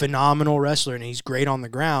is a phenomenal wrestler and he's great on the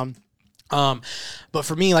ground. But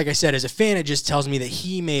for me, like I said, as a fan, it just tells me that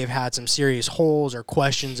he may have had some serious holes or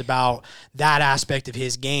questions about that aspect of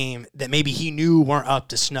his game that maybe he knew weren't up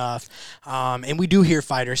to snuff. And we do hear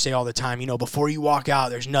fighters say all the time, before you walk out,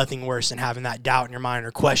 there's nothing worse than having that doubt in your mind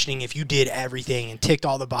or questioning if you did everything and ticked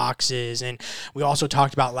all the boxes. And we also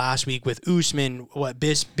talked about last week with Usman, what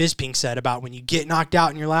Bisping said about when you get knocked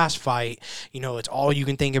out in your last fight, it's all you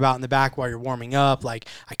can think about in the back while you're warming up. Like,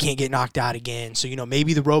 I can't get knocked out again. So,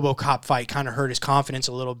 maybe the RoboCop fight kind of hurt his confidence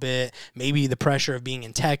a little bit, maybe the pressure of being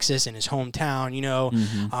in Texas in his hometown,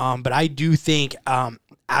 but I do think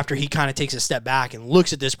after he kind of takes a step back and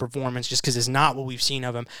looks at this performance, just because it's not what we've seen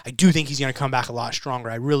of him, I do think he's going to come back a lot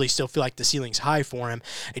stronger. I really still feel like the ceiling's high for him.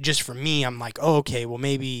 It just, for me, I'm like, oh, okay, well,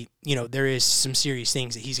 maybe, there is some serious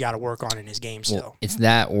things that he's got to work on in his game still. Well, it's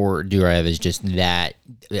that, or Duraev is just that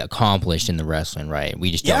accomplished in the wrestling, right?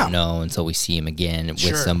 We just don't know until we see him again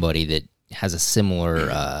with somebody that has a similar,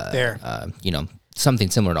 something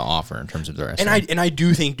similar to offer in terms of the wrestling. And I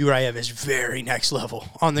do think Duraev is very next level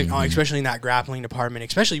on the, especially in that grappling department,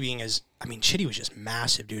 especially being Chitty was just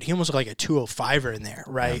massive, dude. He almost looked like a 205er in there,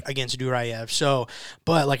 right, against Duraev. So,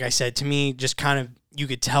 but like I said, to me, just kind of, you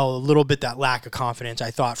could tell a little bit that lack of confidence,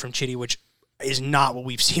 I thought, from Chitty, which is not what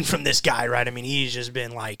we've seen from this guy, right? I mean, he's just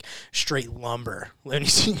been like straight lumber when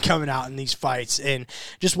he's seen coming out in these fights, and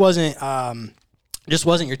just wasn't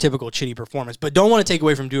your typical Chitty performance. But don't want to take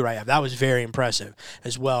away from Duraev. That was very impressive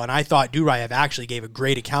as well. And I thought Duraev actually gave a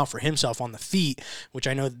great account for himself on the feet, which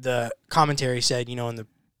I know the commentary said, in the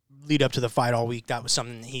lead up to the fight all week, that was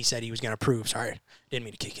something that he said he was going to prove. Sorry, Didn't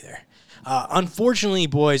mean to kick you there. Unfortunately,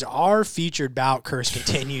 boys, our featured bout curse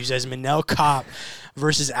continues as Manel Kopp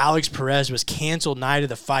versus Alex Perez was canceled night of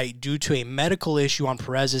the fight due to a medical issue on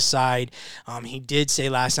Perez's side. He did say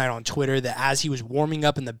last night on Twitter that as he was warming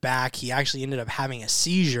up in the back, he actually ended up having a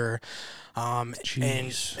seizure.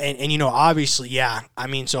 And you know, obviously, yeah, I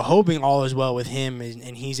mean, so hoping all is well with him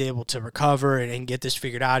and he's able to recover and get this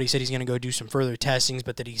figured out. He said he's going to go do some further testings,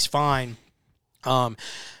 but that he's fine.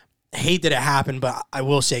 Hate that it happened, but I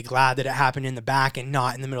will say glad that it happened in the back and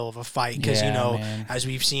not in the middle of a fight because, you know, man, as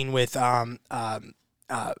we've seen with Isaiah,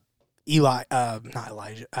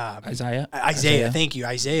 thank you,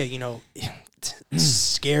 Isaiah, you know,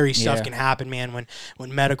 scary stuff can happen, man,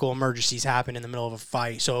 when medical emergencies happen in the middle of a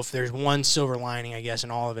fight. So if there's one silver lining, I guess, in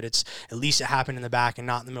all of it, it's at least it happened in the back and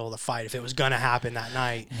not in the middle of the fight. If it was going to happen that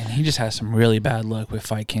night. And he just has some really bad luck with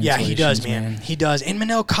fight cancellations. Yeah, he does, man. He does. And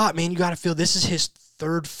Manel Kopp, man, you got to feel this is his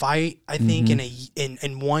third fight, I think,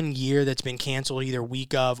 in 1 year that's been canceled either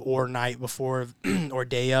week of or night before or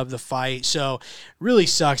day of the fight. So really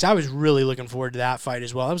sucks. I was really looking forward to that fight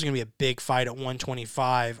as well. That was going to be a big fight at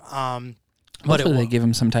 125. Hopefully they give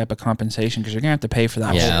him some type of compensation because you're going to have to pay for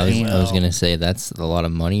that. Yeah, I was going to say that's a lot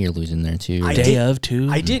of money you're losing there too. I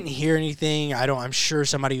didn't hear anything. I'm sure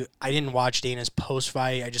somebody, I didn't watch Dana's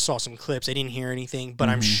post-fight. I just saw some clips. I didn't hear anything, but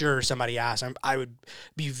I'm sure somebody asked. I would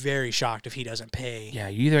be very shocked if he doesn't pay.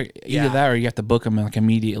 Yeah, either that or you have to book him like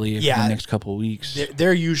immediately for the next couple of weeks.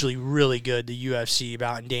 They're usually really good, the UFC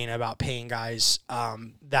and Dana about paying guys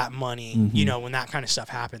that money, you know, when that kind of stuff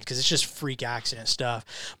happens because it's just freak accident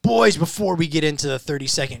stuff. Boys, before we get into the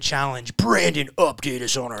 30-second challenge, Brandon, update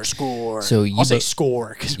us on our score. So I'll say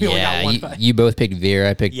score because we only got one fight. You both picked Veer.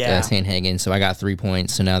 I picked Sandhagen, so I got 3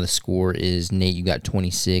 points. So now the score is Nate, you got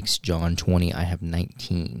 26, John 20, I have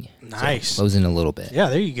 19. Nice. So closing a little bit. Yeah,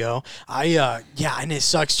 there you go. And it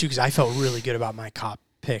sucks too because I felt really good about my Kopp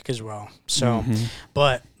pick as well. So,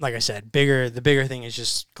 but like I said, the bigger thing is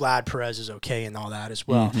just glad Perez is okay and all that as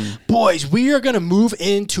well. Boys, we are going to move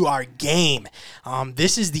into our game.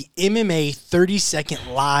 This is the MMA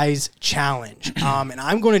 30-second lies challenge. And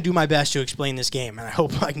I'm going to do my best to explain this game, and I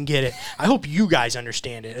hope I can get it. I hope you guys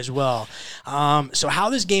understand it as well. So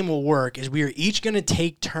how this game will work is we are each going to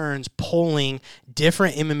take turns polling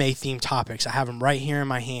different MMA themed topics. I have them right here in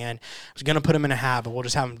my hand. I was going to put them in a hat, but we'll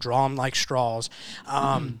just have them draw them like straws.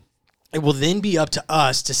 It will then be up to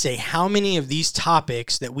us to say how many of these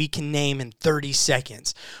topics that we can name in 30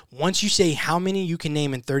 seconds. Once you say how many you can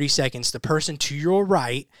name in 30 seconds, the person to your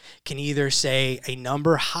right can either say a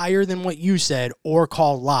number higher than what you said or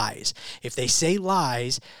call lies. If they say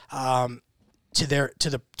lies to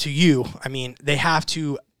you, I mean, they have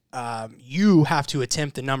to you have to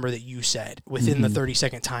attempt the number that you said within the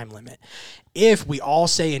 30-second time limit. If we all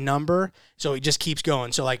say a number, so it just keeps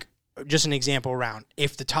going. So like, just an example round.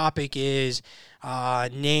 If the topic is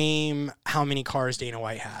name how many cars Dana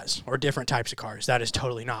White has, or different types of cars, that is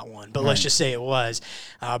totally not one. But let's just say it was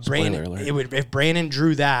Brandon. If Brandon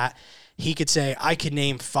drew that, he could say I could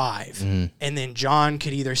name 5, and then John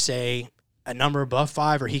could either say a number above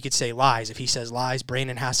 5, or he could say lies. If he says lies,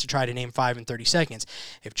 Brandon has to try to name 5 in 30 seconds.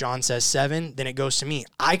 If John says 7, then it goes to me.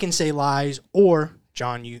 I can say lies, or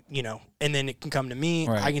John, you know, and then it can come to me.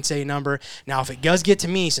 Right. I can say a number. Now, if it does get to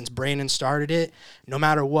me, since Brandon started it, no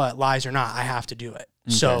matter what, lies or not, I have to do it.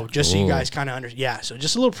 Okay. So just so you guys kind of understand. So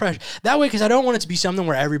just a little pressure. That way, because I don't want it to be something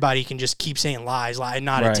where everybody can just keep saying lies, and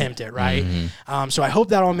not attempt it, right? So I hope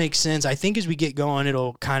that all makes sense. I think as we get going,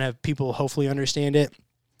 it'll kind of, people hopefully understand it.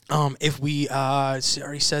 If we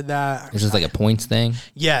already said that. Is this like a points thing?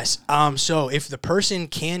 Yes. So if the person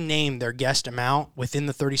can name their guessed amount within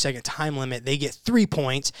the 30-second time limit, they get 3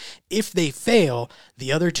 points. If they fail,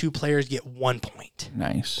 the other 2 players get 1 point.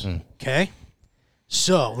 Nice. Okay.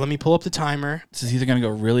 So let me pull up the timer. This is either going to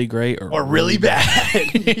go really great or really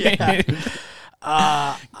bad. Yeah.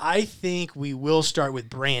 I think we will start with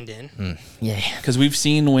Brandon. Yeah. Because we've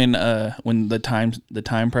seen when the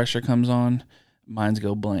time pressure comes on, mines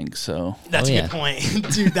go blank, so that's a good point.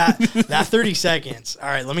 Dude, that 30 seconds. All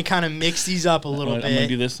right, let me kind of mix these up a little bit. I'm gonna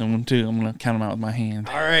do this one too. I'm gonna count them out with my hand.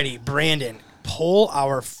 Alrighty, Brandon, pull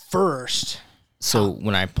our first. So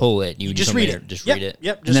when I pull it, you just read it. Just read it.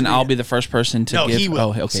 Yep. And then I'll be the first person to give. He will.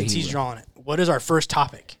 Okay, since he's drawing it. What is our first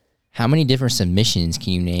topic? How many different submissions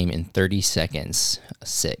can you name in 30 seconds?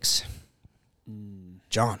 6.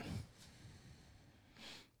 John.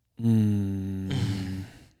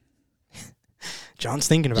 John's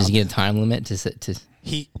thinking about. Does he get a time limit to?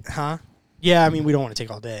 Yeah, I mean, we don't want to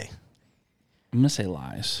take all day. I'm gonna say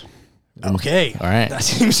lies. Okay. All right. That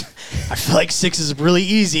seems. I feel like 6 is really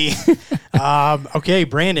easy. Okay,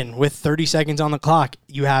 Brandon, with 30 seconds on the clock,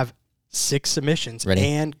 you have 6 submissions. Ready?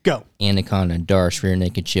 And go. Anaconda, Darce, rear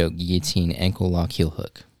naked choke, guillotine, ankle lock, heel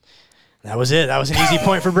hook. That was it. That was an easy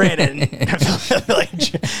point for Brandon. I feel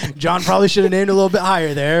like John probably should have named a little bit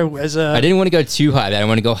higher there. I didn't want to go too high, but I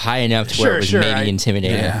want to go high enough to where it was maybe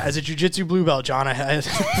intimidating. Yeah. As a jiu-jitsu blue belt, John, I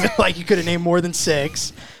feel like you could have named more than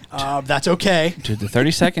 6. That's okay. Dude, the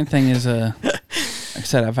 30-second thing is like I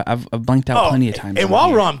said, I've blanked out plenty of times. And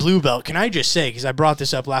while we're on blue belt, can I just say, because I brought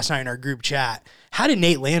this up last night in our group chat, how did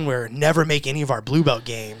Nate Landwehr never make any of our blue belt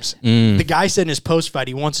games? The guy said in his post fight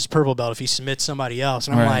he wants his purple belt if he submits somebody else,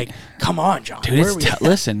 and I'm like, come on, John. Dude,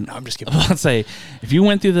 listen, no, I'm just kidding. I'll say, if you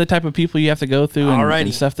went through the type of people you have to go through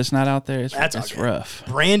and stuff that's not out there, it's rough.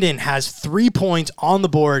 Brandon has 3 points on the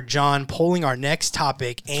board. John polling our next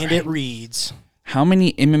topic, and it reads: how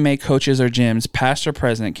many MMA coaches or gyms, past or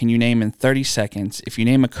present, can you name in 30 seconds? If you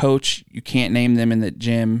name a coach, you can't name them in the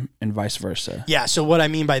gym, and vice versa. Yeah, so what I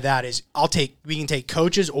mean by that is we can take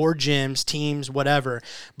coaches or gyms, teams, whatever,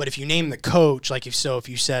 but if you name the coach, like if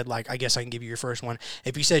you said, like, I guess I can give you your first one.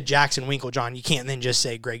 If you said Jackson Winklejohn, you can't then just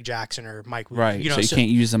say Greg Jackson or Mike Winklejohn. Right, so you can't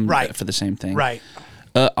use them for the same thing. Right.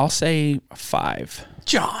 I'll say 5.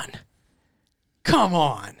 John, come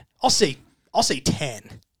on. I'll say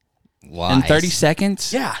 10. Lies. In 30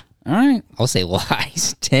 seconds? Yeah. All right. I'll say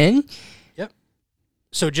lies. 10? Yep.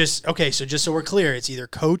 So just so we're clear, it's either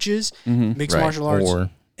coaches, mixed martial arts,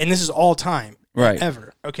 and this is all time. Right.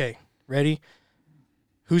 Ever. Okay. Ready?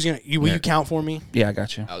 Who's going to, will you count for me? Yeah, I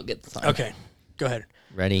got you. I'll get the time. Okay. Go ahead.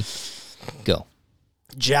 Ready? Go.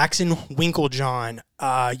 Jackson Winklejohn.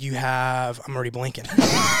 You have, I'm already blinking.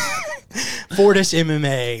 Fortis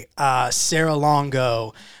MMA, Sarah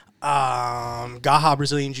Longo, Gaha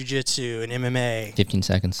Brazilian Jiu-Jitsu and MMA. 15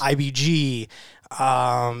 seconds. IBG,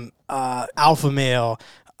 Alpha Male,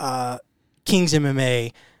 Kings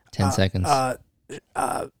MMA. 10 seconds.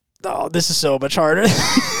 Oh, this is so much harder.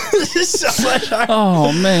 This is so much harder.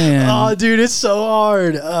 Oh, man. Oh, dude, it's so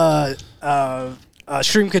hard.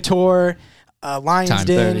 Stream Couture, Lions Time.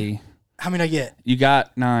 Den. 30. How many did I get? You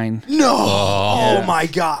got 9. No. Oh my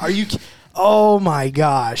God. Are you? Oh my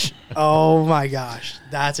gosh. Oh my gosh.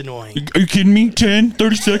 That's annoying. Are you kidding me? 10,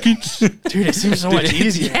 30 seconds? Dude, it seems so much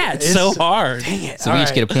easier. Yeah, it's so hard. Dang it. So we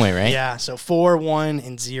each get a point, right? Yeah. So 4, 1,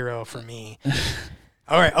 and 0 for me.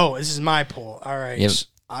 All right. Oh, this is my poll. All right. Yep.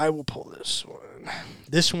 I will pull this one.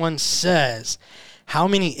 This one says, how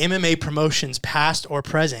many MMA promotions, past or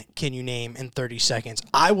present, can you name in 30 seconds?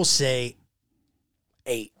 I will say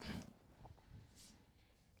 8.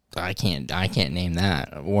 I can't name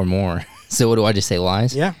that or more. So what do I just say?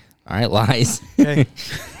 Lies? Yeah. All right, lies. Okay.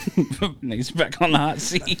 He's back on the hot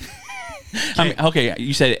seat. Okay,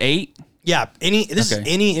 you said 8? Yeah. This is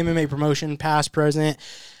any MMA promotion, past, present.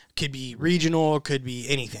 Could be regional, could be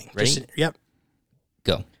anything. Ready? Yep.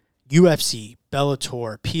 Go. UFC,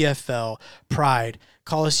 Bellator, PFL, Pride,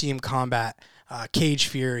 Coliseum Combat, Cage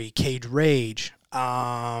Fury, Cage Rage,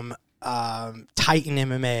 Titan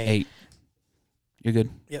MMA. 8. You're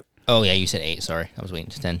good. Yep. Oh, yeah, you said 8. Sorry. I was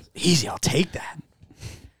waiting to 10. Easy, I'll take that.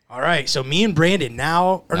 All right, so me and Brandon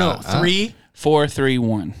now, 3. 4, 3,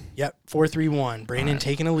 1. Yep, 4-3-1. Brandon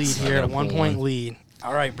taking a lead here, a 1-point lead.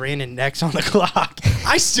 All right, Brandon, next on the clock.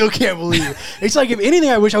 I still can't believe it. It's like, if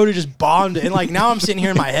anything, I wish I would have just bombed it. And, like, now I'm sitting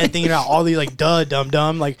here in my head thinking about all these, like,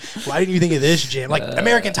 dumb. Like, why didn't you think of this, Jim? Like,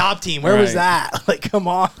 American Top Team, where was that? Like, come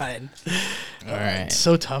on. All right. It's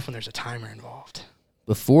so tough when there's a timer involved.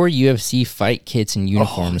 Before UFC fight kits and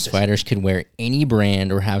uniforms, fighters could wear any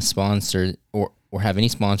brand or have sponsored or have any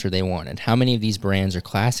sponsor they wanted. How many of these brands or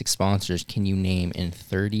classic sponsors can you name in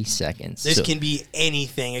 30 seconds? This can be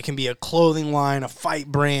anything. It can be a clothing line, a fight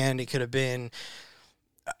brand. It could have been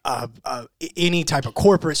any type of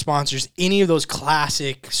corporate sponsors, any of those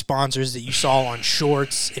classic sponsors that you saw on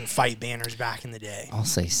shorts and fight banners back in the day. I'll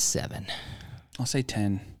say 7. I'll say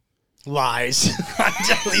 10. Lies. I'm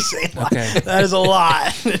definitely saying lies. Okay. That is a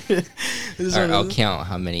lot. All right, I'll count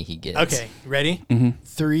how many he gets. Okay, ready?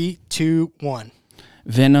 3, 2, 1.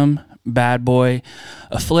 Venom, Bad Boy,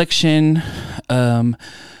 Affliction,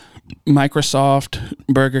 Microsoft,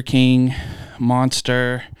 Burger King,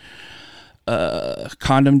 Monster,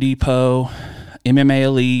 Condom Depot, MMA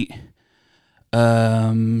Elite,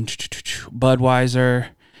 Budweiser,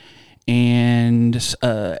 and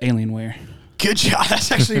Alienware. Good job.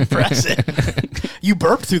 That's actually impressive. You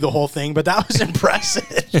burped through the whole thing, but that was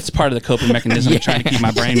impressive. It's part of the coping mechanism of trying to keep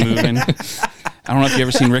my brain moving. I don't know if you've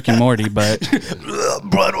ever seen Rick and Morty, but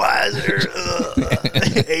Budweiser,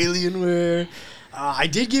 Alienware. I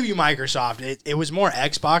did give you Microsoft. It was more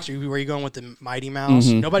Xbox. Were you going with the Mighty Mouse?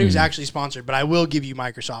 Nobody was actually sponsored, but I will give you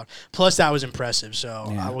Microsoft. Plus, that was impressive,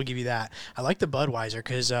 so I will give you that. I like the Budweiser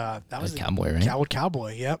because that was the Cowboy, right?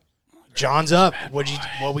 Cowboy, yep. John's up. What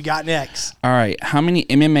we got next? All right. How many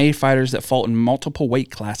MMA fighters that fought in multiple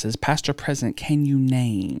weight classes, past or present, can you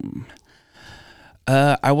name?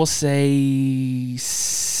 I will say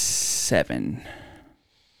 7.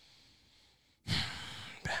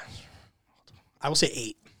 I will say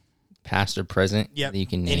 8. Past or present? Yep. That you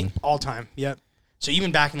can name. All time. Yep. So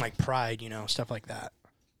even back in like Pride, stuff like that.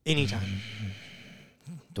 Anytime.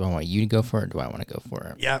 Do I want you to go for it, or do I want to go for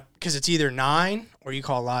it? Yeah, because it's either 9 or you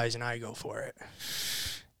call lies and I go for it.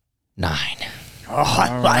 9. Oh,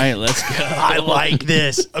 All right, let's go. I like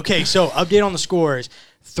this. Okay, so update on the scores.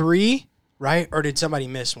 3, right? Or did somebody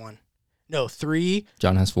miss one? No, 3.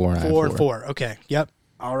 John has 4 and I have 4 and 4. Okay, yep.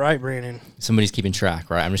 All right, Brandon. Somebody's keeping track,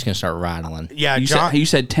 right? I'm just going to start rattling. Yeah, You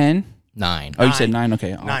said 10? 9. Oh, you said 9?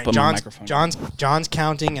 Okay. I'll 9. put my microphone. John's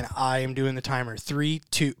counting, and I am doing the timer. 3,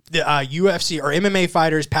 2. The UFC or MMA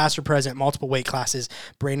fighters, past or present, multiple weight classes.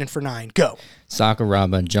 Brandon for 9. Go.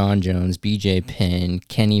 Sakuraba, John Jones, BJ Penn,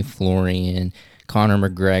 Kenny Florian, Conor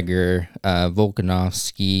McGregor,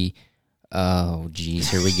 Volkanovski. Oh,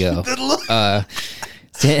 geez, here we go.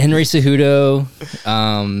 Henry Cejudo.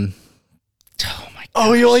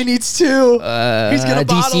 Oh, he only needs 2. He's gonna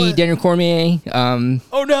bottle DC, it. Daniel Cormier.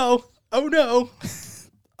 Oh no. Oh no.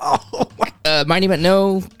 Oh my. Mighty but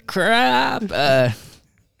no crap. Who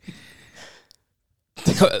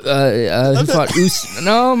fought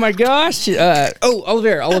No, my gosh.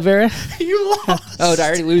 Oliveira. You lost. Oh, did I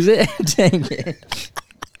already lose it? Dang it.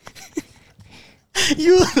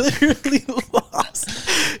 You literally lost.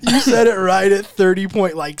 You said it right at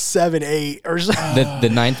 30.78 or something. The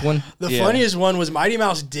 9th one? The funniest one was Mighty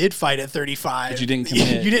Mouse did fight at 35. But you didn't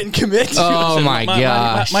commit. You didn't commit to Oh it. my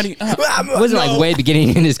gosh. Wasn't No. like way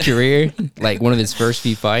beginning in his career, like one of his first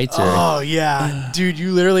few fights, or Oh yeah, dude,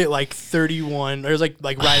 you literally at like 31. It was like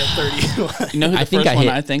right at 31. You know who the I think first I one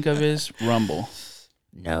hit- I think of is Rumble.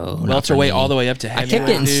 no, not for Welterweight me. all the way up to I heavyweight. kept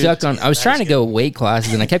getting dude. stuck on. I was trying to go weight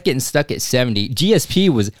classes, and I kept getting stuck at 70. GSP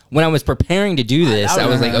was when I was preparing to do this. I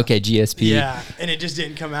was like, okay, GSP. Yeah, and it just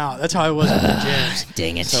didn't come out. That's how it was at the gyms.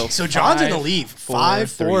 Dang it. So John's in the 5, lead. 4,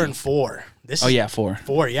 5, 4, 3. and 4. This Oh is yeah, 4.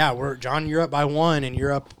 4. Yeah, John. You're up by 1, and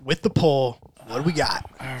you're up with the poll. What do we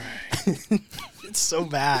got? All right. It's so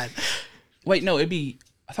bad. Wait, no, I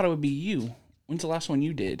thought it would be you. When's the last one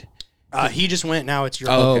you did? He just went. Now it's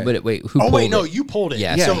your. Oh, okay. but wait, who? Oh pulled wait, no, it? you pulled it.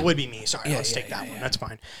 Yeah, So yeah. it would be me. Sorry, let's take that one. That's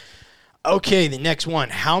fine. Okay, the next one.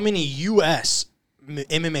 How many U.S.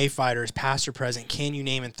 MMA fighters, past or present, can you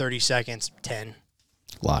name in 30 seconds? 10.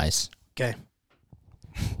 Lies. Okay.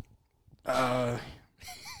 Can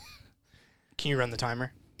you run the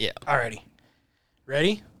timer? Yeah. Alrighty.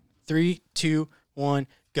 Ready? 3, 2, 1,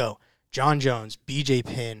 go. John Jones, BJ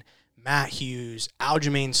Penn, Matt Hughes,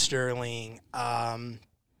 Aljamain Sterling,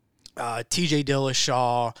 TJ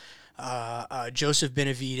Dillashaw, Joseph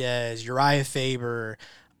Benavidez, Uriah Faber,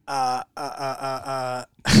 God,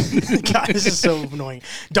 this is so annoying.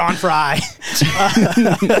 Don Fry.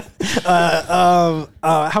 How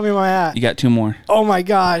many am I at? You got 2 more. Oh my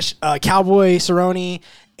gosh. Cowboy Cerrone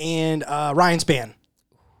and Ryan Spann.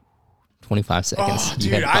 25 seconds. Oh,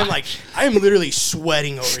 You dude, had I am literally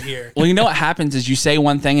sweating over here. Well, you know what happens is you say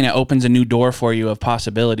one thing and it opens a new door for you of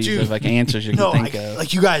possibilities Dude, of like answers you can No, think of.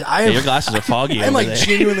 like you guys, I Yeah, am. your glasses are foggy. I'm over like there.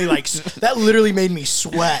 genuinely like that. Literally made me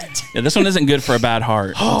sweat. Yeah, this one isn't good for a bad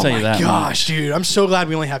heart. I'll Oh tell you my that. gosh, dude! I'm so glad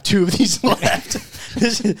we only have 2 of these left.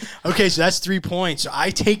 Okay, so that's 3 points. So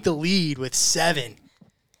I take the lead with 7.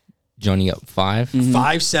 Johnny up 5.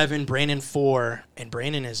 5-7. Brandon 4, and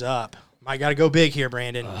Brandon is up. I got to go big here,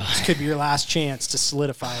 Brandon. This could be your last chance to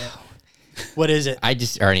solidify it. What is it? I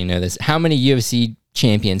just already know this. How many UFC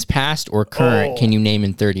champions, past or current, can you name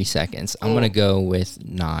in 30 seconds? I'm going to go with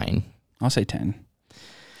 9. I'll say 10.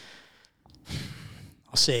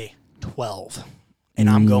 I'll say 12, and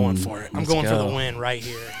I'm going for it. I'm going for the go. win right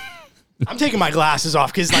here. I'm taking my glasses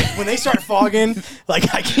off because like when they start fogging,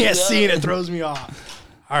 like I can't see and it throws me off.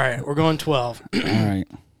 All right, we're going 12. All right.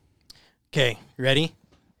 Okay, ready?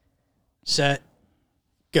 Set,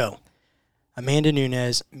 go. Amanda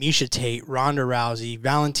Nunes, Miesha Tate, Ronda Rousey,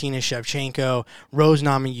 Valentina Shevchenko, Rose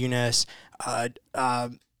Namajunas,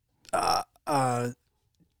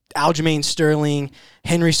 Aljamain Sterling,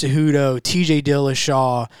 Henry Cejudo, TJ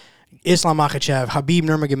Dillashaw, Islam Makhachev, Habib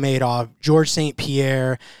Nurmagomedov, George St.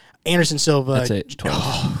 Pierre, Anderson Silva. That's it.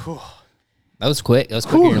 12. That was quick. That was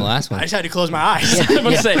quicker than your last one. I just had to close my eyes. I was about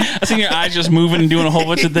to say, I seen your eyes just moving and doing a whole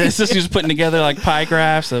bunch of this. Just just putting together like pie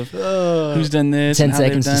graphs of who's done this. 10 and how they've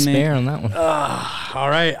seconds to done it. spare on that one. All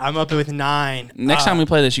right, I'm up with 9. Next time we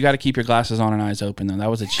play this, you got to keep your glasses on and eyes open, though.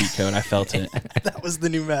 That was a cheat code. I felt it. That was the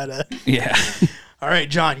new meta. Yeah. All right,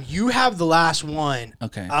 John, you have the last one.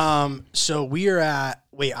 Okay. So we are at.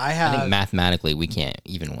 Wait, I think have. mathematically we can't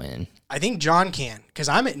even win. I think John can because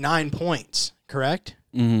I'm at 9 points. Correct.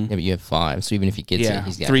 Yeah, but you have 5, so even if he gets it,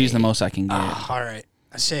 he's got 3 is 8. the most I can get. All right.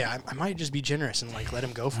 I say I might just be generous and like let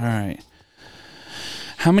him go for All it. right.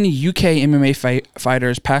 How many UK MMA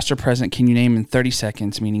fighters, past or present, can you name in 30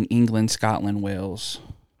 seconds? Meaning England, Scotland, Wales.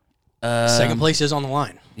 Second place is on the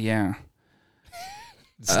line. Yeah.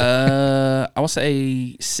 I will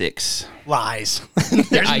say 6. Lies.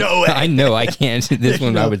 There's no way. I know I can't. This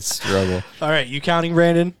one I would struggle. All right, you counting,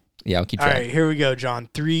 Brandon? Yeah, I'll keep All track. right, here we go, John.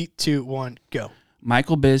 3, 2, 1, go.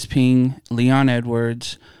 Michael Bisping, Leon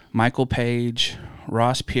Edwards, Michael Page,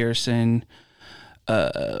 Ross Pearson,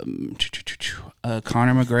 Conor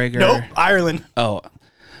McGregor. Nope, Ireland. Oh,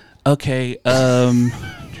 okay.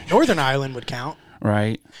 Northern Ireland would count.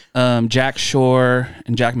 Right. Jack Shore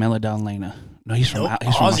and Jack Meladon-Lena. No, he's from Nope,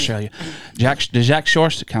 he's from Aussie. Australia. Jack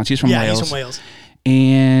Shore counts. He's from Yeah, Wales. he's from Wales.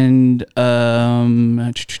 And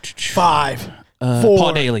 5, 4.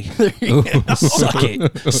 Paul Daly. Suck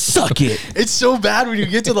it. It's so bad when you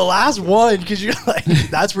get to the last one because you're like,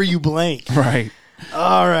 that's where you blank. Right.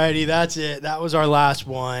 All righty, that's it. That was our last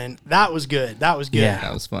one. That was good. That was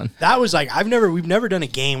fun. That was like we've never done a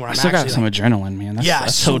game where I'm I still got actually some like, adrenaline, man.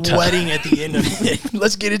 That's so tough. sweating at the end of it.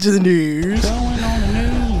 Let's get into the news. Going on the news.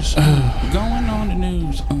 Going on the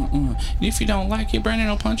news. If you don't like it, Brandon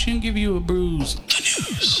will punch you and give you a bruise. The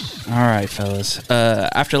news. All right, fellas.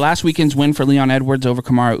 After last weekend's win for Leon Edwards over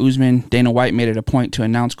Kamaru Usman, Dana White made it a point to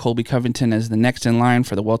announce Colby Covington as the next in line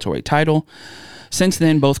for the welterweight title. Since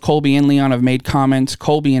then, both Colby and Leon have made comments.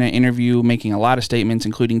 Colby in an interview making a lot of statements,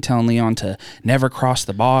 including telling Leon to never cross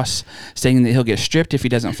the boss, saying that he'll get stripped if he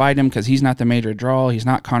doesn't fight him because he's not the major draw. He's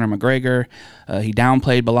not Conor McGregor. He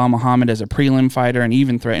downplayed Bilal Muhammad as a prelim fighter and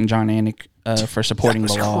even threatened John Anik for supporting That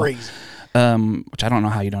was Bilal. crazy. Which I don't know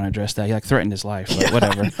how you don't address that. He threatened his life, but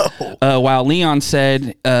whatever. While Leon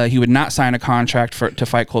said he would not sign a contract to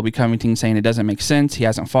fight Colby Covington, saying it doesn't make sense. He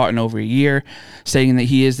hasn't fought in over a year, saying that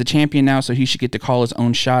he is the champion now, so he should get to call his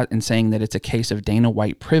own shot, and saying that it's a case of Dana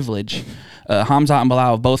White privilege. Hamzat and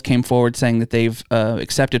Bilal both came forward saying that they've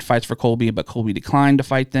accepted fights for Colby, but Colby declined to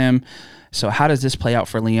fight them. So how does this play out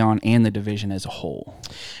for Leon and the division as a whole?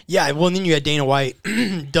 Yeah, well, and then you had Dana White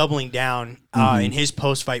doubling down in his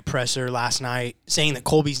post-fight presser last night, saying that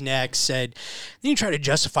Colby's next. Then he tried to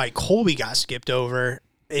justify Colby got skipped over,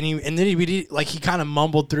 and then he kind of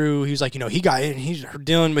mumbled through. He was like, he got in, he's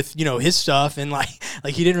dealing with his stuff, and like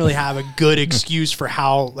he didn't really have a good excuse for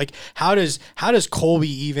how does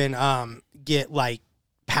Colby even get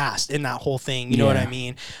past in that whole thing, you know what I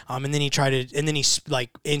mean? And then he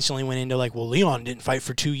instantly went into well, Leon didn't fight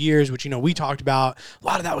for 2 years, which we talked about. A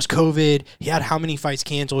lot of that was COVID. He had how many fights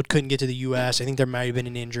canceled, couldn't get to the U.S. I think there might have been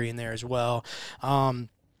an injury in there as well.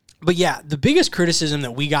 But yeah, the biggest criticism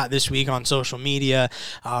that we got this week on social media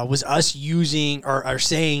was us using or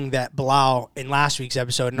saying that Bilal in last week's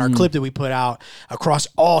episode, in our clip that we put out across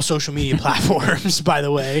all social media platforms, by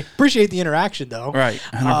the way. Appreciate the interaction, though. Right,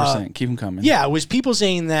 100%. Keep them coming. Yeah, it was people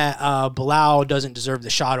saying that Bilal doesn't deserve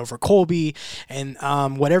the shot over Colby, and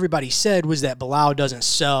what everybody said was that Bilal doesn't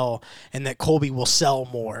sell and that Colby will sell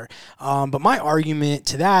more. But my argument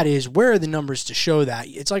to that is, where are the numbers to show that?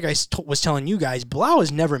 It's like I was telling you guys, Bilal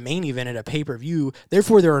has never main event a pay-per-view,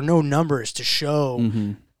 therefore there are no numbers to show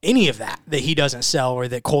any of that he doesn't sell or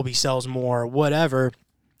that Colby sells more or whatever.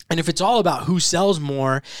 And if it's all about who sells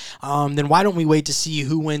more, then why don't we wait to see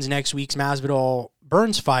who wins next week's Masvidal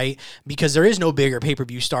Burns fight, because there is no bigger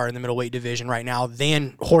pay-per-view star in the middleweight division right now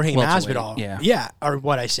than Jorge Masvidal. Yeah, or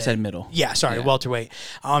what I said. Said middle. Yeah, sorry, welterweight.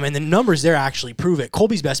 And the numbers there actually prove it.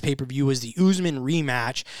 Colby's best pay-per-view was the Usman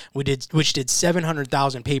rematch, which did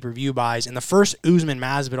 700,000 pay-per-view buys, and the first Usman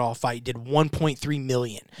Masvidal fight did 1.3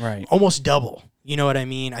 million. Right. Almost double. You know what I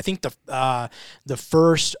mean? I think the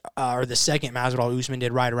first or the second Masvidal Usman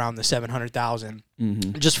did right around the 700,000.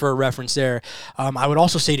 Just for a reference there. I would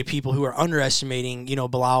also say to people who are underestimating,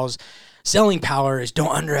 Bilal's selling power is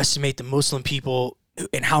don't underestimate the Muslim people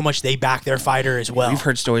and how much they back their fighter as well. We've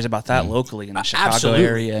heard stories about that locally in the Chicago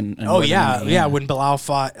area. And yeah. When Bilal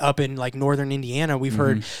fought up in northern Indiana, we've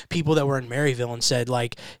heard people that were in Maryville and said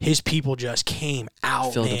his people just came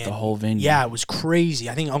out, filled up the whole venue. Yeah, it was crazy.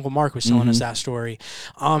 I think Uncle Mark was telling us that story.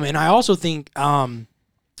 And I also think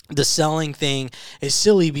the selling thing is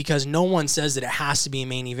silly because no one says that it has to be a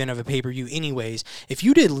main event of a pay-per-view anyways. If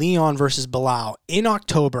you did Leon versus Bilal in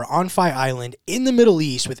October on Fight Island in the Middle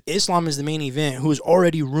East with Islam as the main event, who is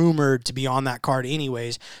already rumored to be on that card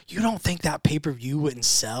anyways, you don't think that pay-per-view wouldn't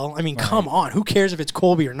sell? I mean, come on. Who cares if it's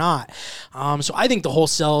Colby or not? So I think the whole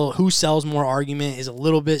who sells more argument is a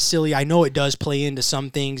little bit silly. I know it does play into some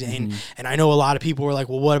things, and I know a lot of people were like,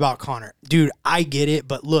 well, what about Conor? Dude, I get it,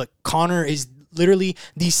 but look, Conor is literally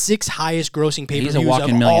the 6th highest grossing pay-per-views of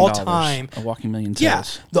all time. A walking million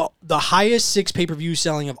sales. Yeah, the highest 6 pay-per-view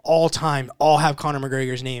selling of all time all have Conor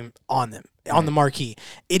McGregor's name on them, on the marquee.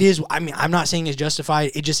 It is, I mean, I'm not saying it's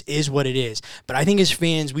justified. It just is what it is. But I think as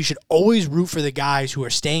fans, we should always root for the guys who are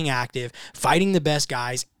staying active, fighting the best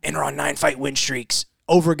guys, and are on 9-fight win streaks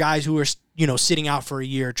over guys who are, sitting out for a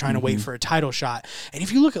year trying to wait for a title shot. And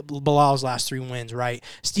if you look at Bilal's last 3 wins, right?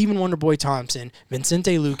 Stephen Wonderboy Thompson,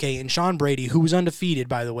 Vincente Luque, and Sean Brady, who was undefeated,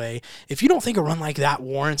 by the way. If you don't think a run like that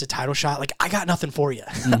warrants a title shot, like, I got nothing for you.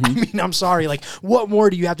 I mean, I'm sorry. Like, what more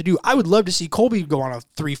do you have to do? I would love to see Colby go on a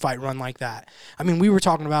 3-fight run like that. I mean, we were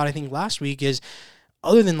talking about, I think last week, is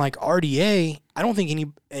other than like RDA, I don't think any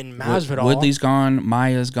in Masvidal. Woodley's gone.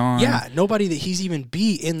 Maya's gone. Yeah, nobody that he's even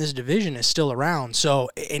beat in this division is still around. So,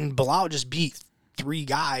 and Bilal just beat 3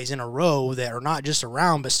 guys in a row that are not just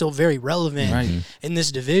around, but still very relevant in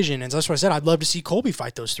this division. And that's why I said I'd love to see Colby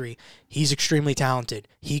fight those 3. He's extremely talented.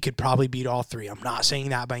 He could probably beat all 3. I'm not saying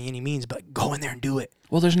that by any means, but go in there and do it.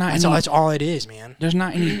 Well, there's not. That's all it is, man. There's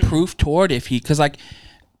not any proof toward because like.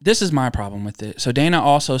 This is my problem with it. So Dana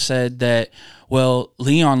also said that, well,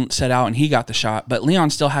 Leon set out and he got the shot, but Leon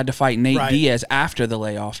still had to fight Nate Diaz after the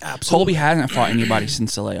layoff. Absolutely. Colby hasn't fought anybody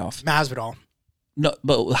since the layoff. Masvidal. No,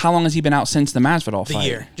 but how long has he been out since the Masvidal fight? A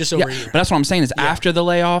year, just over a year. But that's what I'm saying is after the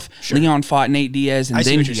layoff, Leon fought Nate Diaz, and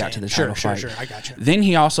then he got to the title fight. Sure, I got you. Then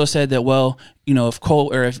he also said that, well,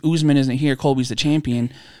 if Usman isn't here, Colby's the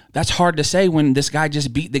champion. That's hard to say when this guy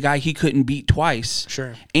just beat the guy he couldn't beat twice.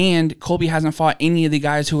 Sure. And Colby hasn't fought any of the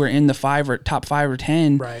guys who are in the top 5 or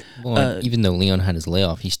 10. Right. Well, even though Leon had his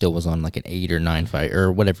layoff, he still was on like an 8 or 9 fight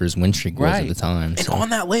or whatever his win streak was at the time. And on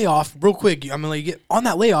that layoff, real quick, I'm gonna get on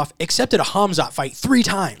that layoff, accepted a Hamzat fight 3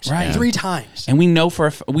 times. Right. 3 times. And we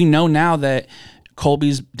know now that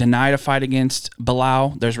Colby's denied a fight against Bilal.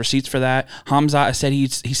 There's receipts for that. Hamzat said he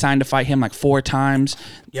signed to fight him like 4 times.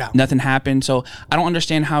 Yeah. Nothing happened. So I don't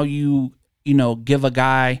understand how you give a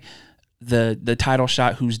guy the title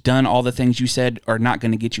shot who's done all the things you said are not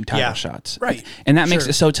going to get you title shots. Right. And that makes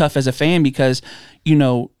it so tough as a fan because,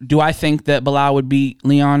 do I think that Bilal would beat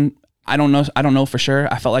Leon? I don't know. I don't know for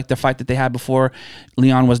sure. I felt like the fight that they had before,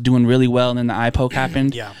 Leon was doing really well and then the eye poke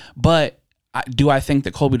happened. Yeah. But do I think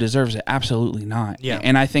that Colby deserves it? Absolutely not. Yeah.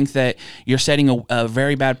 And I think that you're setting a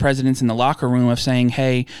very bad precedence in the locker room of saying,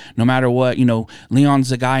 hey, no matter what, Leon's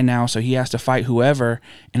the guy now, so he has to fight whoever.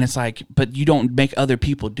 And it's like, but you don't make other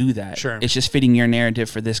people do that. Sure. It's just fitting your narrative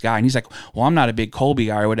for this guy. And he's like, well, I'm not a big Colby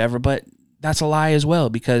guy or whatever, but that's a lie as well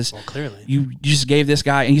because clearly you just gave this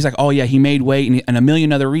guy, and he's like, oh yeah, he made weight and a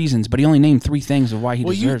million other reasons, but he only named 3 things of why he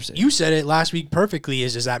deserves it. You said it last week perfectly.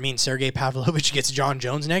 Does that mean Sergey Pavlovich gets John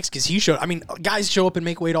Jones next? Because guys show up and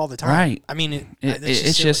make weight all the time. Right. I mean,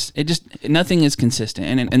 it's just nothing is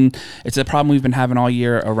consistent, and it's a problem we've been having all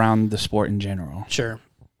year around the sport in general. Sure.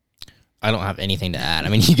 I don't have anything to add. I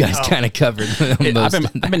mean, you guys kind of covered most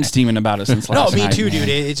I've been steaming about it since last night. No, me too, dude.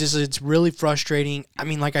 It's really frustrating. I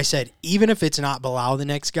mean, like I said, even if it's not Bilal the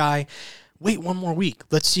next guy, wait 1 more week.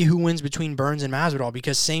 Let's see who wins between Burns and Masvidal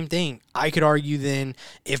because same thing. I could argue then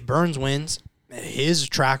if Burns wins, his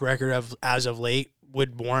track record as of late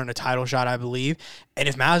would warrant a title shot, I believe. And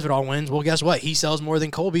if Masvidal wins, well, guess what? He sells more than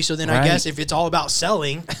Colby. So then I guess if it's all about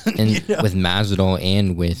selling. And with Masvidal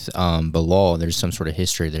and with Bilal, there's some sort of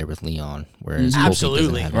history there with Leon. Whereas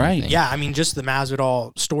absolutely. Colby doesn't have anything. Yeah, I mean, just the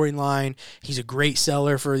Masvidal storyline. He's a great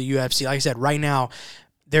seller for the UFC. Like I said, right now,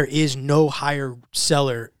 there is no higher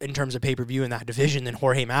seller in terms of pay-per-view in that division than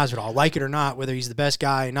Jorge Masvidal. Like it or not, whether he's the best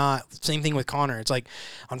guy or not, same thing with Conor. It's like,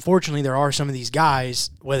 unfortunately, there are some of these guys,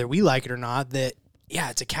 whether we like it or not, that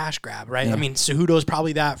it's a cash grab, right? Yeah. I mean, Cejudo's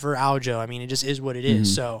probably that for Aljo. I mean, it just is what it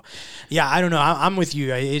is. So, I don't know. I'm with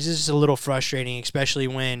you. It's just a little frustrating, especially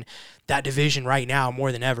when that division right now,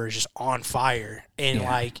 more than ever, is just on fire. And,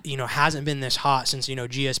 hasn't been this hot since,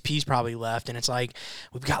 GSP's probably left. And it's like,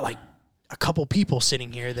 we've got, like, a couple people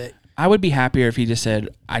sitting here that... I would be happier if he just said,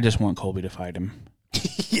 I just want Colby to fight him.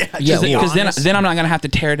 Because then I'm not going to have to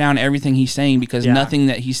tear down everything he's saying because nothing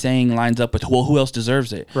that he's saying lines up with, well, who else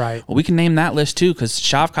deserves it? Right. Well, we can name that list too because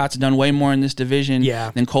Shavkat's done way more in this division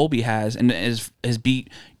than Colby has and has beat,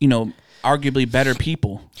 arguably better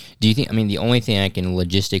people. Do you think? I mean, the only thing I can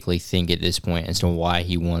logistically think at this point as to why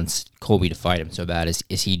he wants Colby to fight him so bad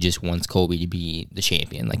is he just wants Colby to be the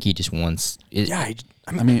champion. Like he just wants. I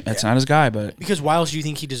mean, it's not his guy, but because why else do you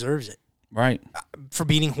think he deserves it? right. For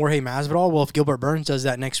beating Jorge Masvidal? Well, if Gilbert Burns does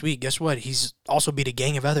that next week, guess what? He's also beat a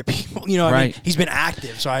gang of other people. You know what I mean? He's been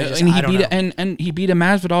active, so I don't know. And he beat a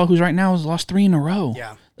Masvidal who's right now has lost 3 in a row.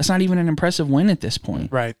 Yeah. That's not even an impressive win at this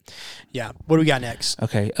point. Right. Yeah. What do we got next?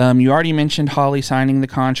 Okay. You already mentioned Holly signing the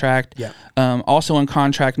contract. Yeah. Also in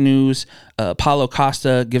contract news, Paulo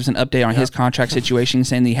Costa gives an update on his contract situation,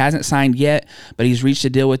 saying that he hasn't signed yet, but he's reached a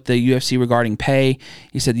deal with the UFC regarding pay.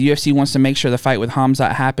 He said the UFC wants to make sure the fight with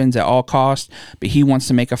Khamzat happens at all costs, but he wants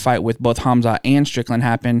to make a fight with both Khamzat and Strickland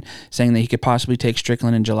happen, saying that he could possibly take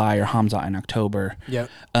Strickland in July or Khamzat in October. Yep.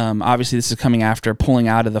 Obviously, this is coming after pulling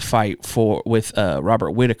out of the fight with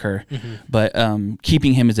Robert Whitaker, but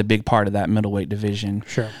keeping him is a big part of that middleweight division.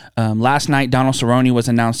 Sure. Last night, Donald Cerrone was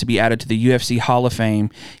announced to be added to the UFC Hall of Fame.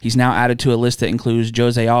 He's now added to a list that includes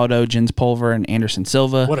Jose Aldo, Jens Pulver, and Anderson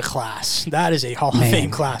Silva. What a class. That is a Hall of Fame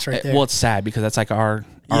class right there. Well, it's sad because that's like our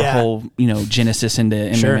whole, genesis into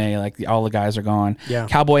MMA. Like all the guys are gone. Yeah.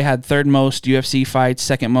 Cowboy had third most UFC fights,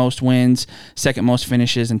 second most wins, second most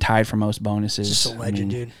finishes, and tied for most bonuses. Just a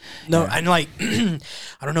legend, dude. No, and like, I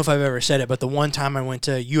don't know if I've ever said it, but the one time I went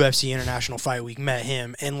to UFC International Fight Week, met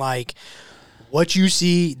him, and like, what you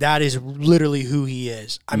see, that is literally who he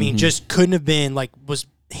is. I mean, just couldn't have been was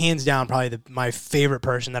hands down probably my favorite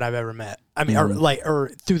person that I've ever met. I mean, or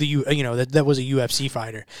through the that was a UFC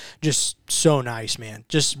fighter. Just so nice, man.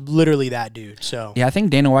 Just literally that dude. So yeah, I think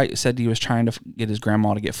Dana White said he was trying to get his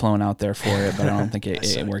grandma to get flown out there for it, but I don't think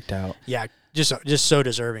it worked out. Yeah, just so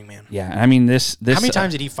deserving, man. Yeah, I mean this. How many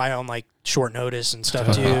times did he fight on short notice and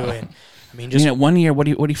stuff too? And I mean, just 1 year, what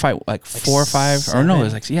do you fight like 4 or 5 7. or no?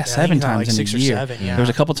 It was 7 times in a year. 6 or 7, yeah. There was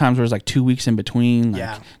a couple times where it was 2 weeks in between.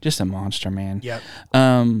 Just a monster, man. Yep.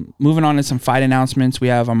 Moving on to some fight announcements, we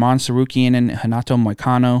have Arman Sarukian and Renato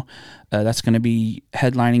Moicano. That's going to be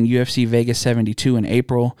headlining UFC Vegas 72 in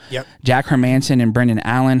April. Yep. Jack Hermanson and Brendan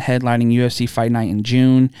Allen headlining UFC Fight Night in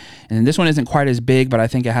June. And this one isn't quite as big, but I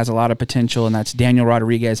think it has a lot of potential, and that's Daniel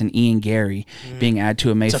Rodriguez and Ian Gary being added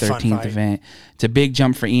to a May 13th event. It's a big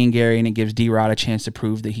jump for Ian Gary, and it gives D-Rod a chance to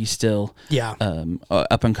prove that he's still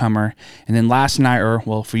up-and-comer. And then last night,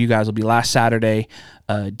 for you guys, it'll be last Saturday,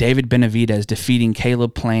 David Benavidez defeating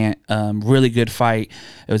Caleb Plant. Really good fight.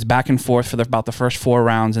 It was back and forth for about the first 4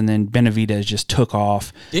 rounds, and then Benavidez just took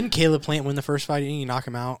off. Didn't Caleb Plant win the first fight? Didn't he knock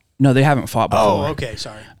him out? No, they haven't fought before. Oh, okay,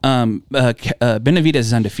 sorry. Benavidez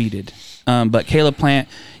is undefeated. But Caleb Plant,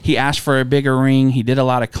 he asked for a bigger ring. He did a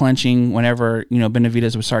lot of clenching whenever,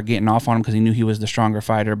 Benavidez would start getting off on him because he knew he was the stronger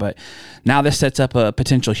fighter. But now this sets up a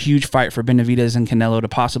potential huge fight for Benavidez and Canelo to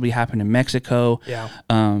possibly happen in Mexico. Yeah.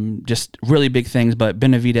 Just really big things. But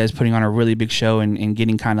Benavidez putting on a really big show and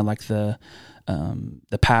getting kind of like the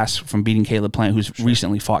pass from beating Caleb Plant, who's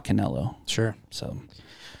recently fought Canelo. Sure. So,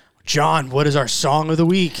 John, what is our song of the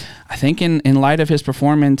week? I think in light of his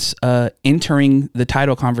performance, entering the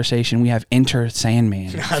title conversation, we have Enter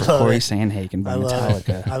Sandman for Cory Sandhagen by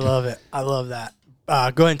Metallica. I love it. I love that. Go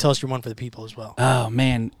ahead and tell us your one for the people as well. Oh,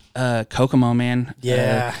 man. Kokomo, man.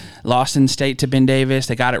 Yeah. Lost in state to Ben Davis.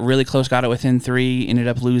 They got it really close, got it within 3, ended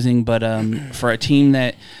up losing. But for a team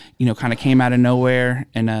that, kind of came out of nowhere,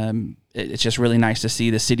 and it's just really nice to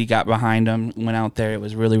see the city got behind them, went out there. It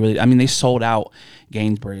was really, really, they sold out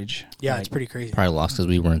Gainsbridge. Yeah, it's pretty crazy. Probably lost because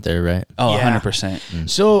we weren't there, right? Oh, yeah. 100%.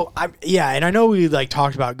 So, and I know we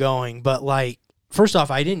talked about going, but first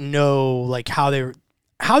off, I didn't know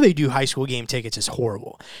how they do high school game tickets is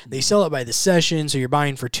horrible. They sell it by the session, so you're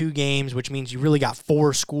buying for 2 games, which means you really got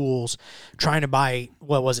 4 schools trying to buy,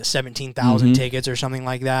 17,000 tickets or something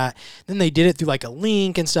like that. Then they did it through a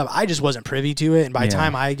link and stuff. I just wasn't privy to it, and by the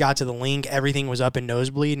time I got to the link, everything was up in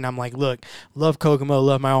nosebleed, and I'm like, look, love Kokomo,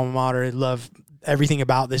 love my alma mater, love everything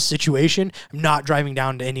about this situation. I'm not driving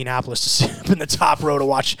down to Indianapolis to sit up in the top row to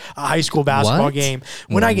watch a high school basketball game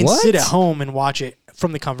when I can sit at home and watch it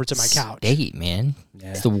from the comforts of my couch. State, man. Yeah.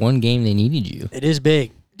 It's the one game they needed you. It is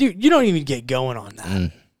big. Dude, you don't even get going on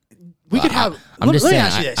that. We could have... I'm just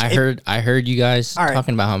saying, I heard you guys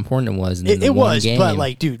talking about how important it was. It was, game.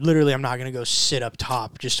 But dude, literally, I'm not going to go sit up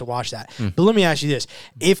top just to watch that. But let me ask you this.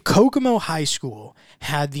 If Kokomo High School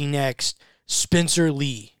had the next Spencer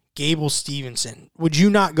Lee, Gable Stevenson, would you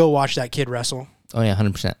not go watch that kid wrestle? Oh, yeah,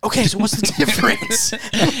 100%. Okay, so what's the difference?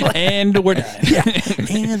 And we're done. Yeah,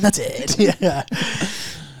 and that's it. Yeah.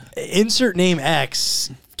 Insert name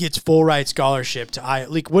X gets full ride scholarship to Iowa.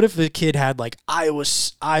 Like, what if the kid had like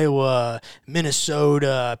Iowa,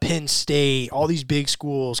 Minnesota, Penn State, all these big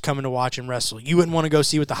schools coming to watch him wrestle? You wouldn't want to go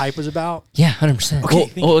see what the hype was about? Yeah, 100%.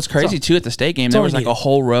 Okay. Well, it's crazy too at the state game. There was like needed. a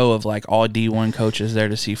whole row of like all D1 coaches there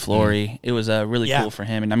to see Flory. It was really cool for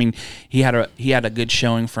him, and I mean, he had a good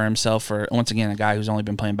showing for himself for once again a guy who's only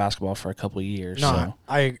been playing basketball for a couple of years. No,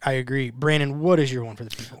 so. I agree. Brandon, what is your one for the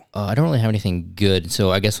people? I don't really have anything good,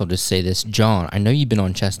 so I guess I'll just say this. John, I know you've been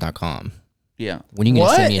on chess.com. Yeah. When are you going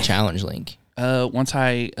to send me a challenge link? Once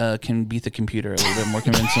I can beat the computer a little bit more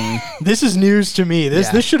convincingly. This is news to me.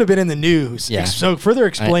 This should have been in the news. Yeah. So further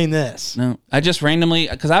explain this. No, I just randomly,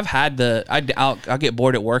 because I've had I'll get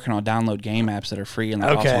bored at work and I'll download game apps that are free and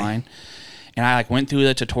like offline. And I like went through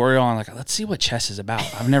the tutorial and like, let's see what chess is about.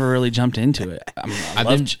 I've never really jumped into it.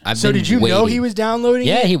 So did you know he was downloading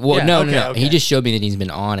it? No. He just showed me that he's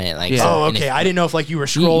been on it. Like, Oh, okay. I didn't know if like you were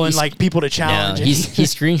scrolling like people to challenge. No, he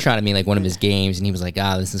screenshotted me like one of his games, and he was like,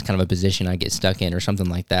 this is kind of a position I get stuck in or something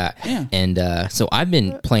like that. Yeah. And so I've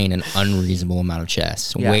been playing an unreasonable amount of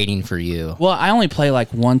chess, waiting for you. Well, I only play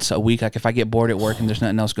like once a week. Like if I get bored at work and there's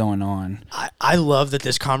nothing else going on. I love that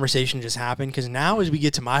this conversation just happened, because now as we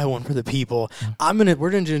get to my one for the people, we're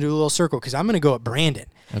gonna do a little circle, because I'm gonna go at Brandon.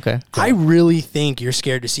 Okay. I really think you're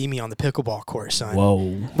scared to see me on the pickleball court, son.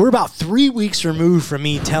 Whoa. We're about 3 weeks removed from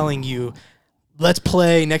me telling you, let's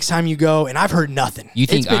play next time you go, and I've heard nothing. You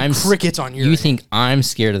think it's been I'm crickets on your You end. think I'm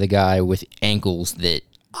scared of the guy with ankles that?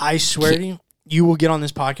 I swear to you, you will get on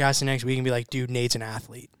this podcast the next week and be like, dude, Nate's an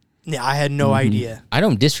athlete. Yeah, I had no idea. I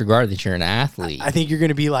don't disregard that you're an athlete. I think you're going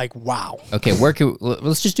to be like, wow. Okay,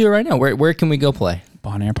 let's just do it right now. Where can we go play?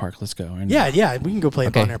 Bon Air Park, let's go. Yeah, we can go play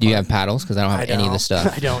at Bon Air Do you Park. have paddles? Because I don't have any of the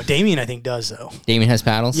stuff. I don't. Damien, I think, does, though. Damien has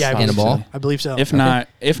paddles? Yeah, and a ball? I believe so. If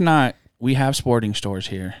not, we have sporting stores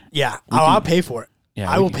here. Yeah, I'll pay for it.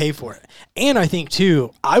 Yeah, I will pay for it. And I think,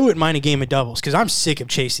 too, I wouldn't mind a game of doubles, because I'm sick of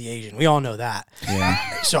Chase the Asian. We all know that.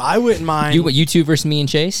 Yeah. So I wouldn't mind. You two versus me and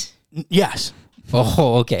Chase? Yes.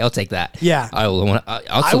 Oh, okay. I'll take that. Yeah.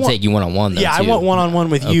 I'll still take you one-on-one, though, Yeah, too. I want one-on-one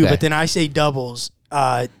with you, Okay. but then I say doubles.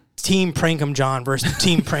 Team Prankum John versus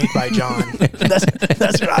Team Prank by John.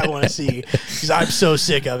 That's what I want to see, because I'm so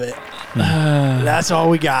sick of it. That's all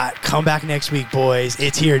we got. Come back next week, boys.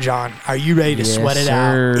 It's here, John. Are you ready to sweat it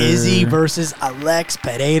sir. out? Izzy versus Alex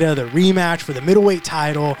Pereira, the rematch for the middleweight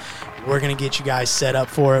title. We're going to get you guys set up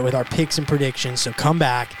for it with our picks and predictions, so come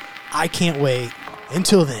back. I can't wait.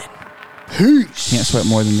 Until then, peace. Can't sweat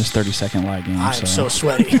more than this 30-second lag game. I'm so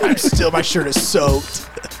sweaty. My shirt is soaked.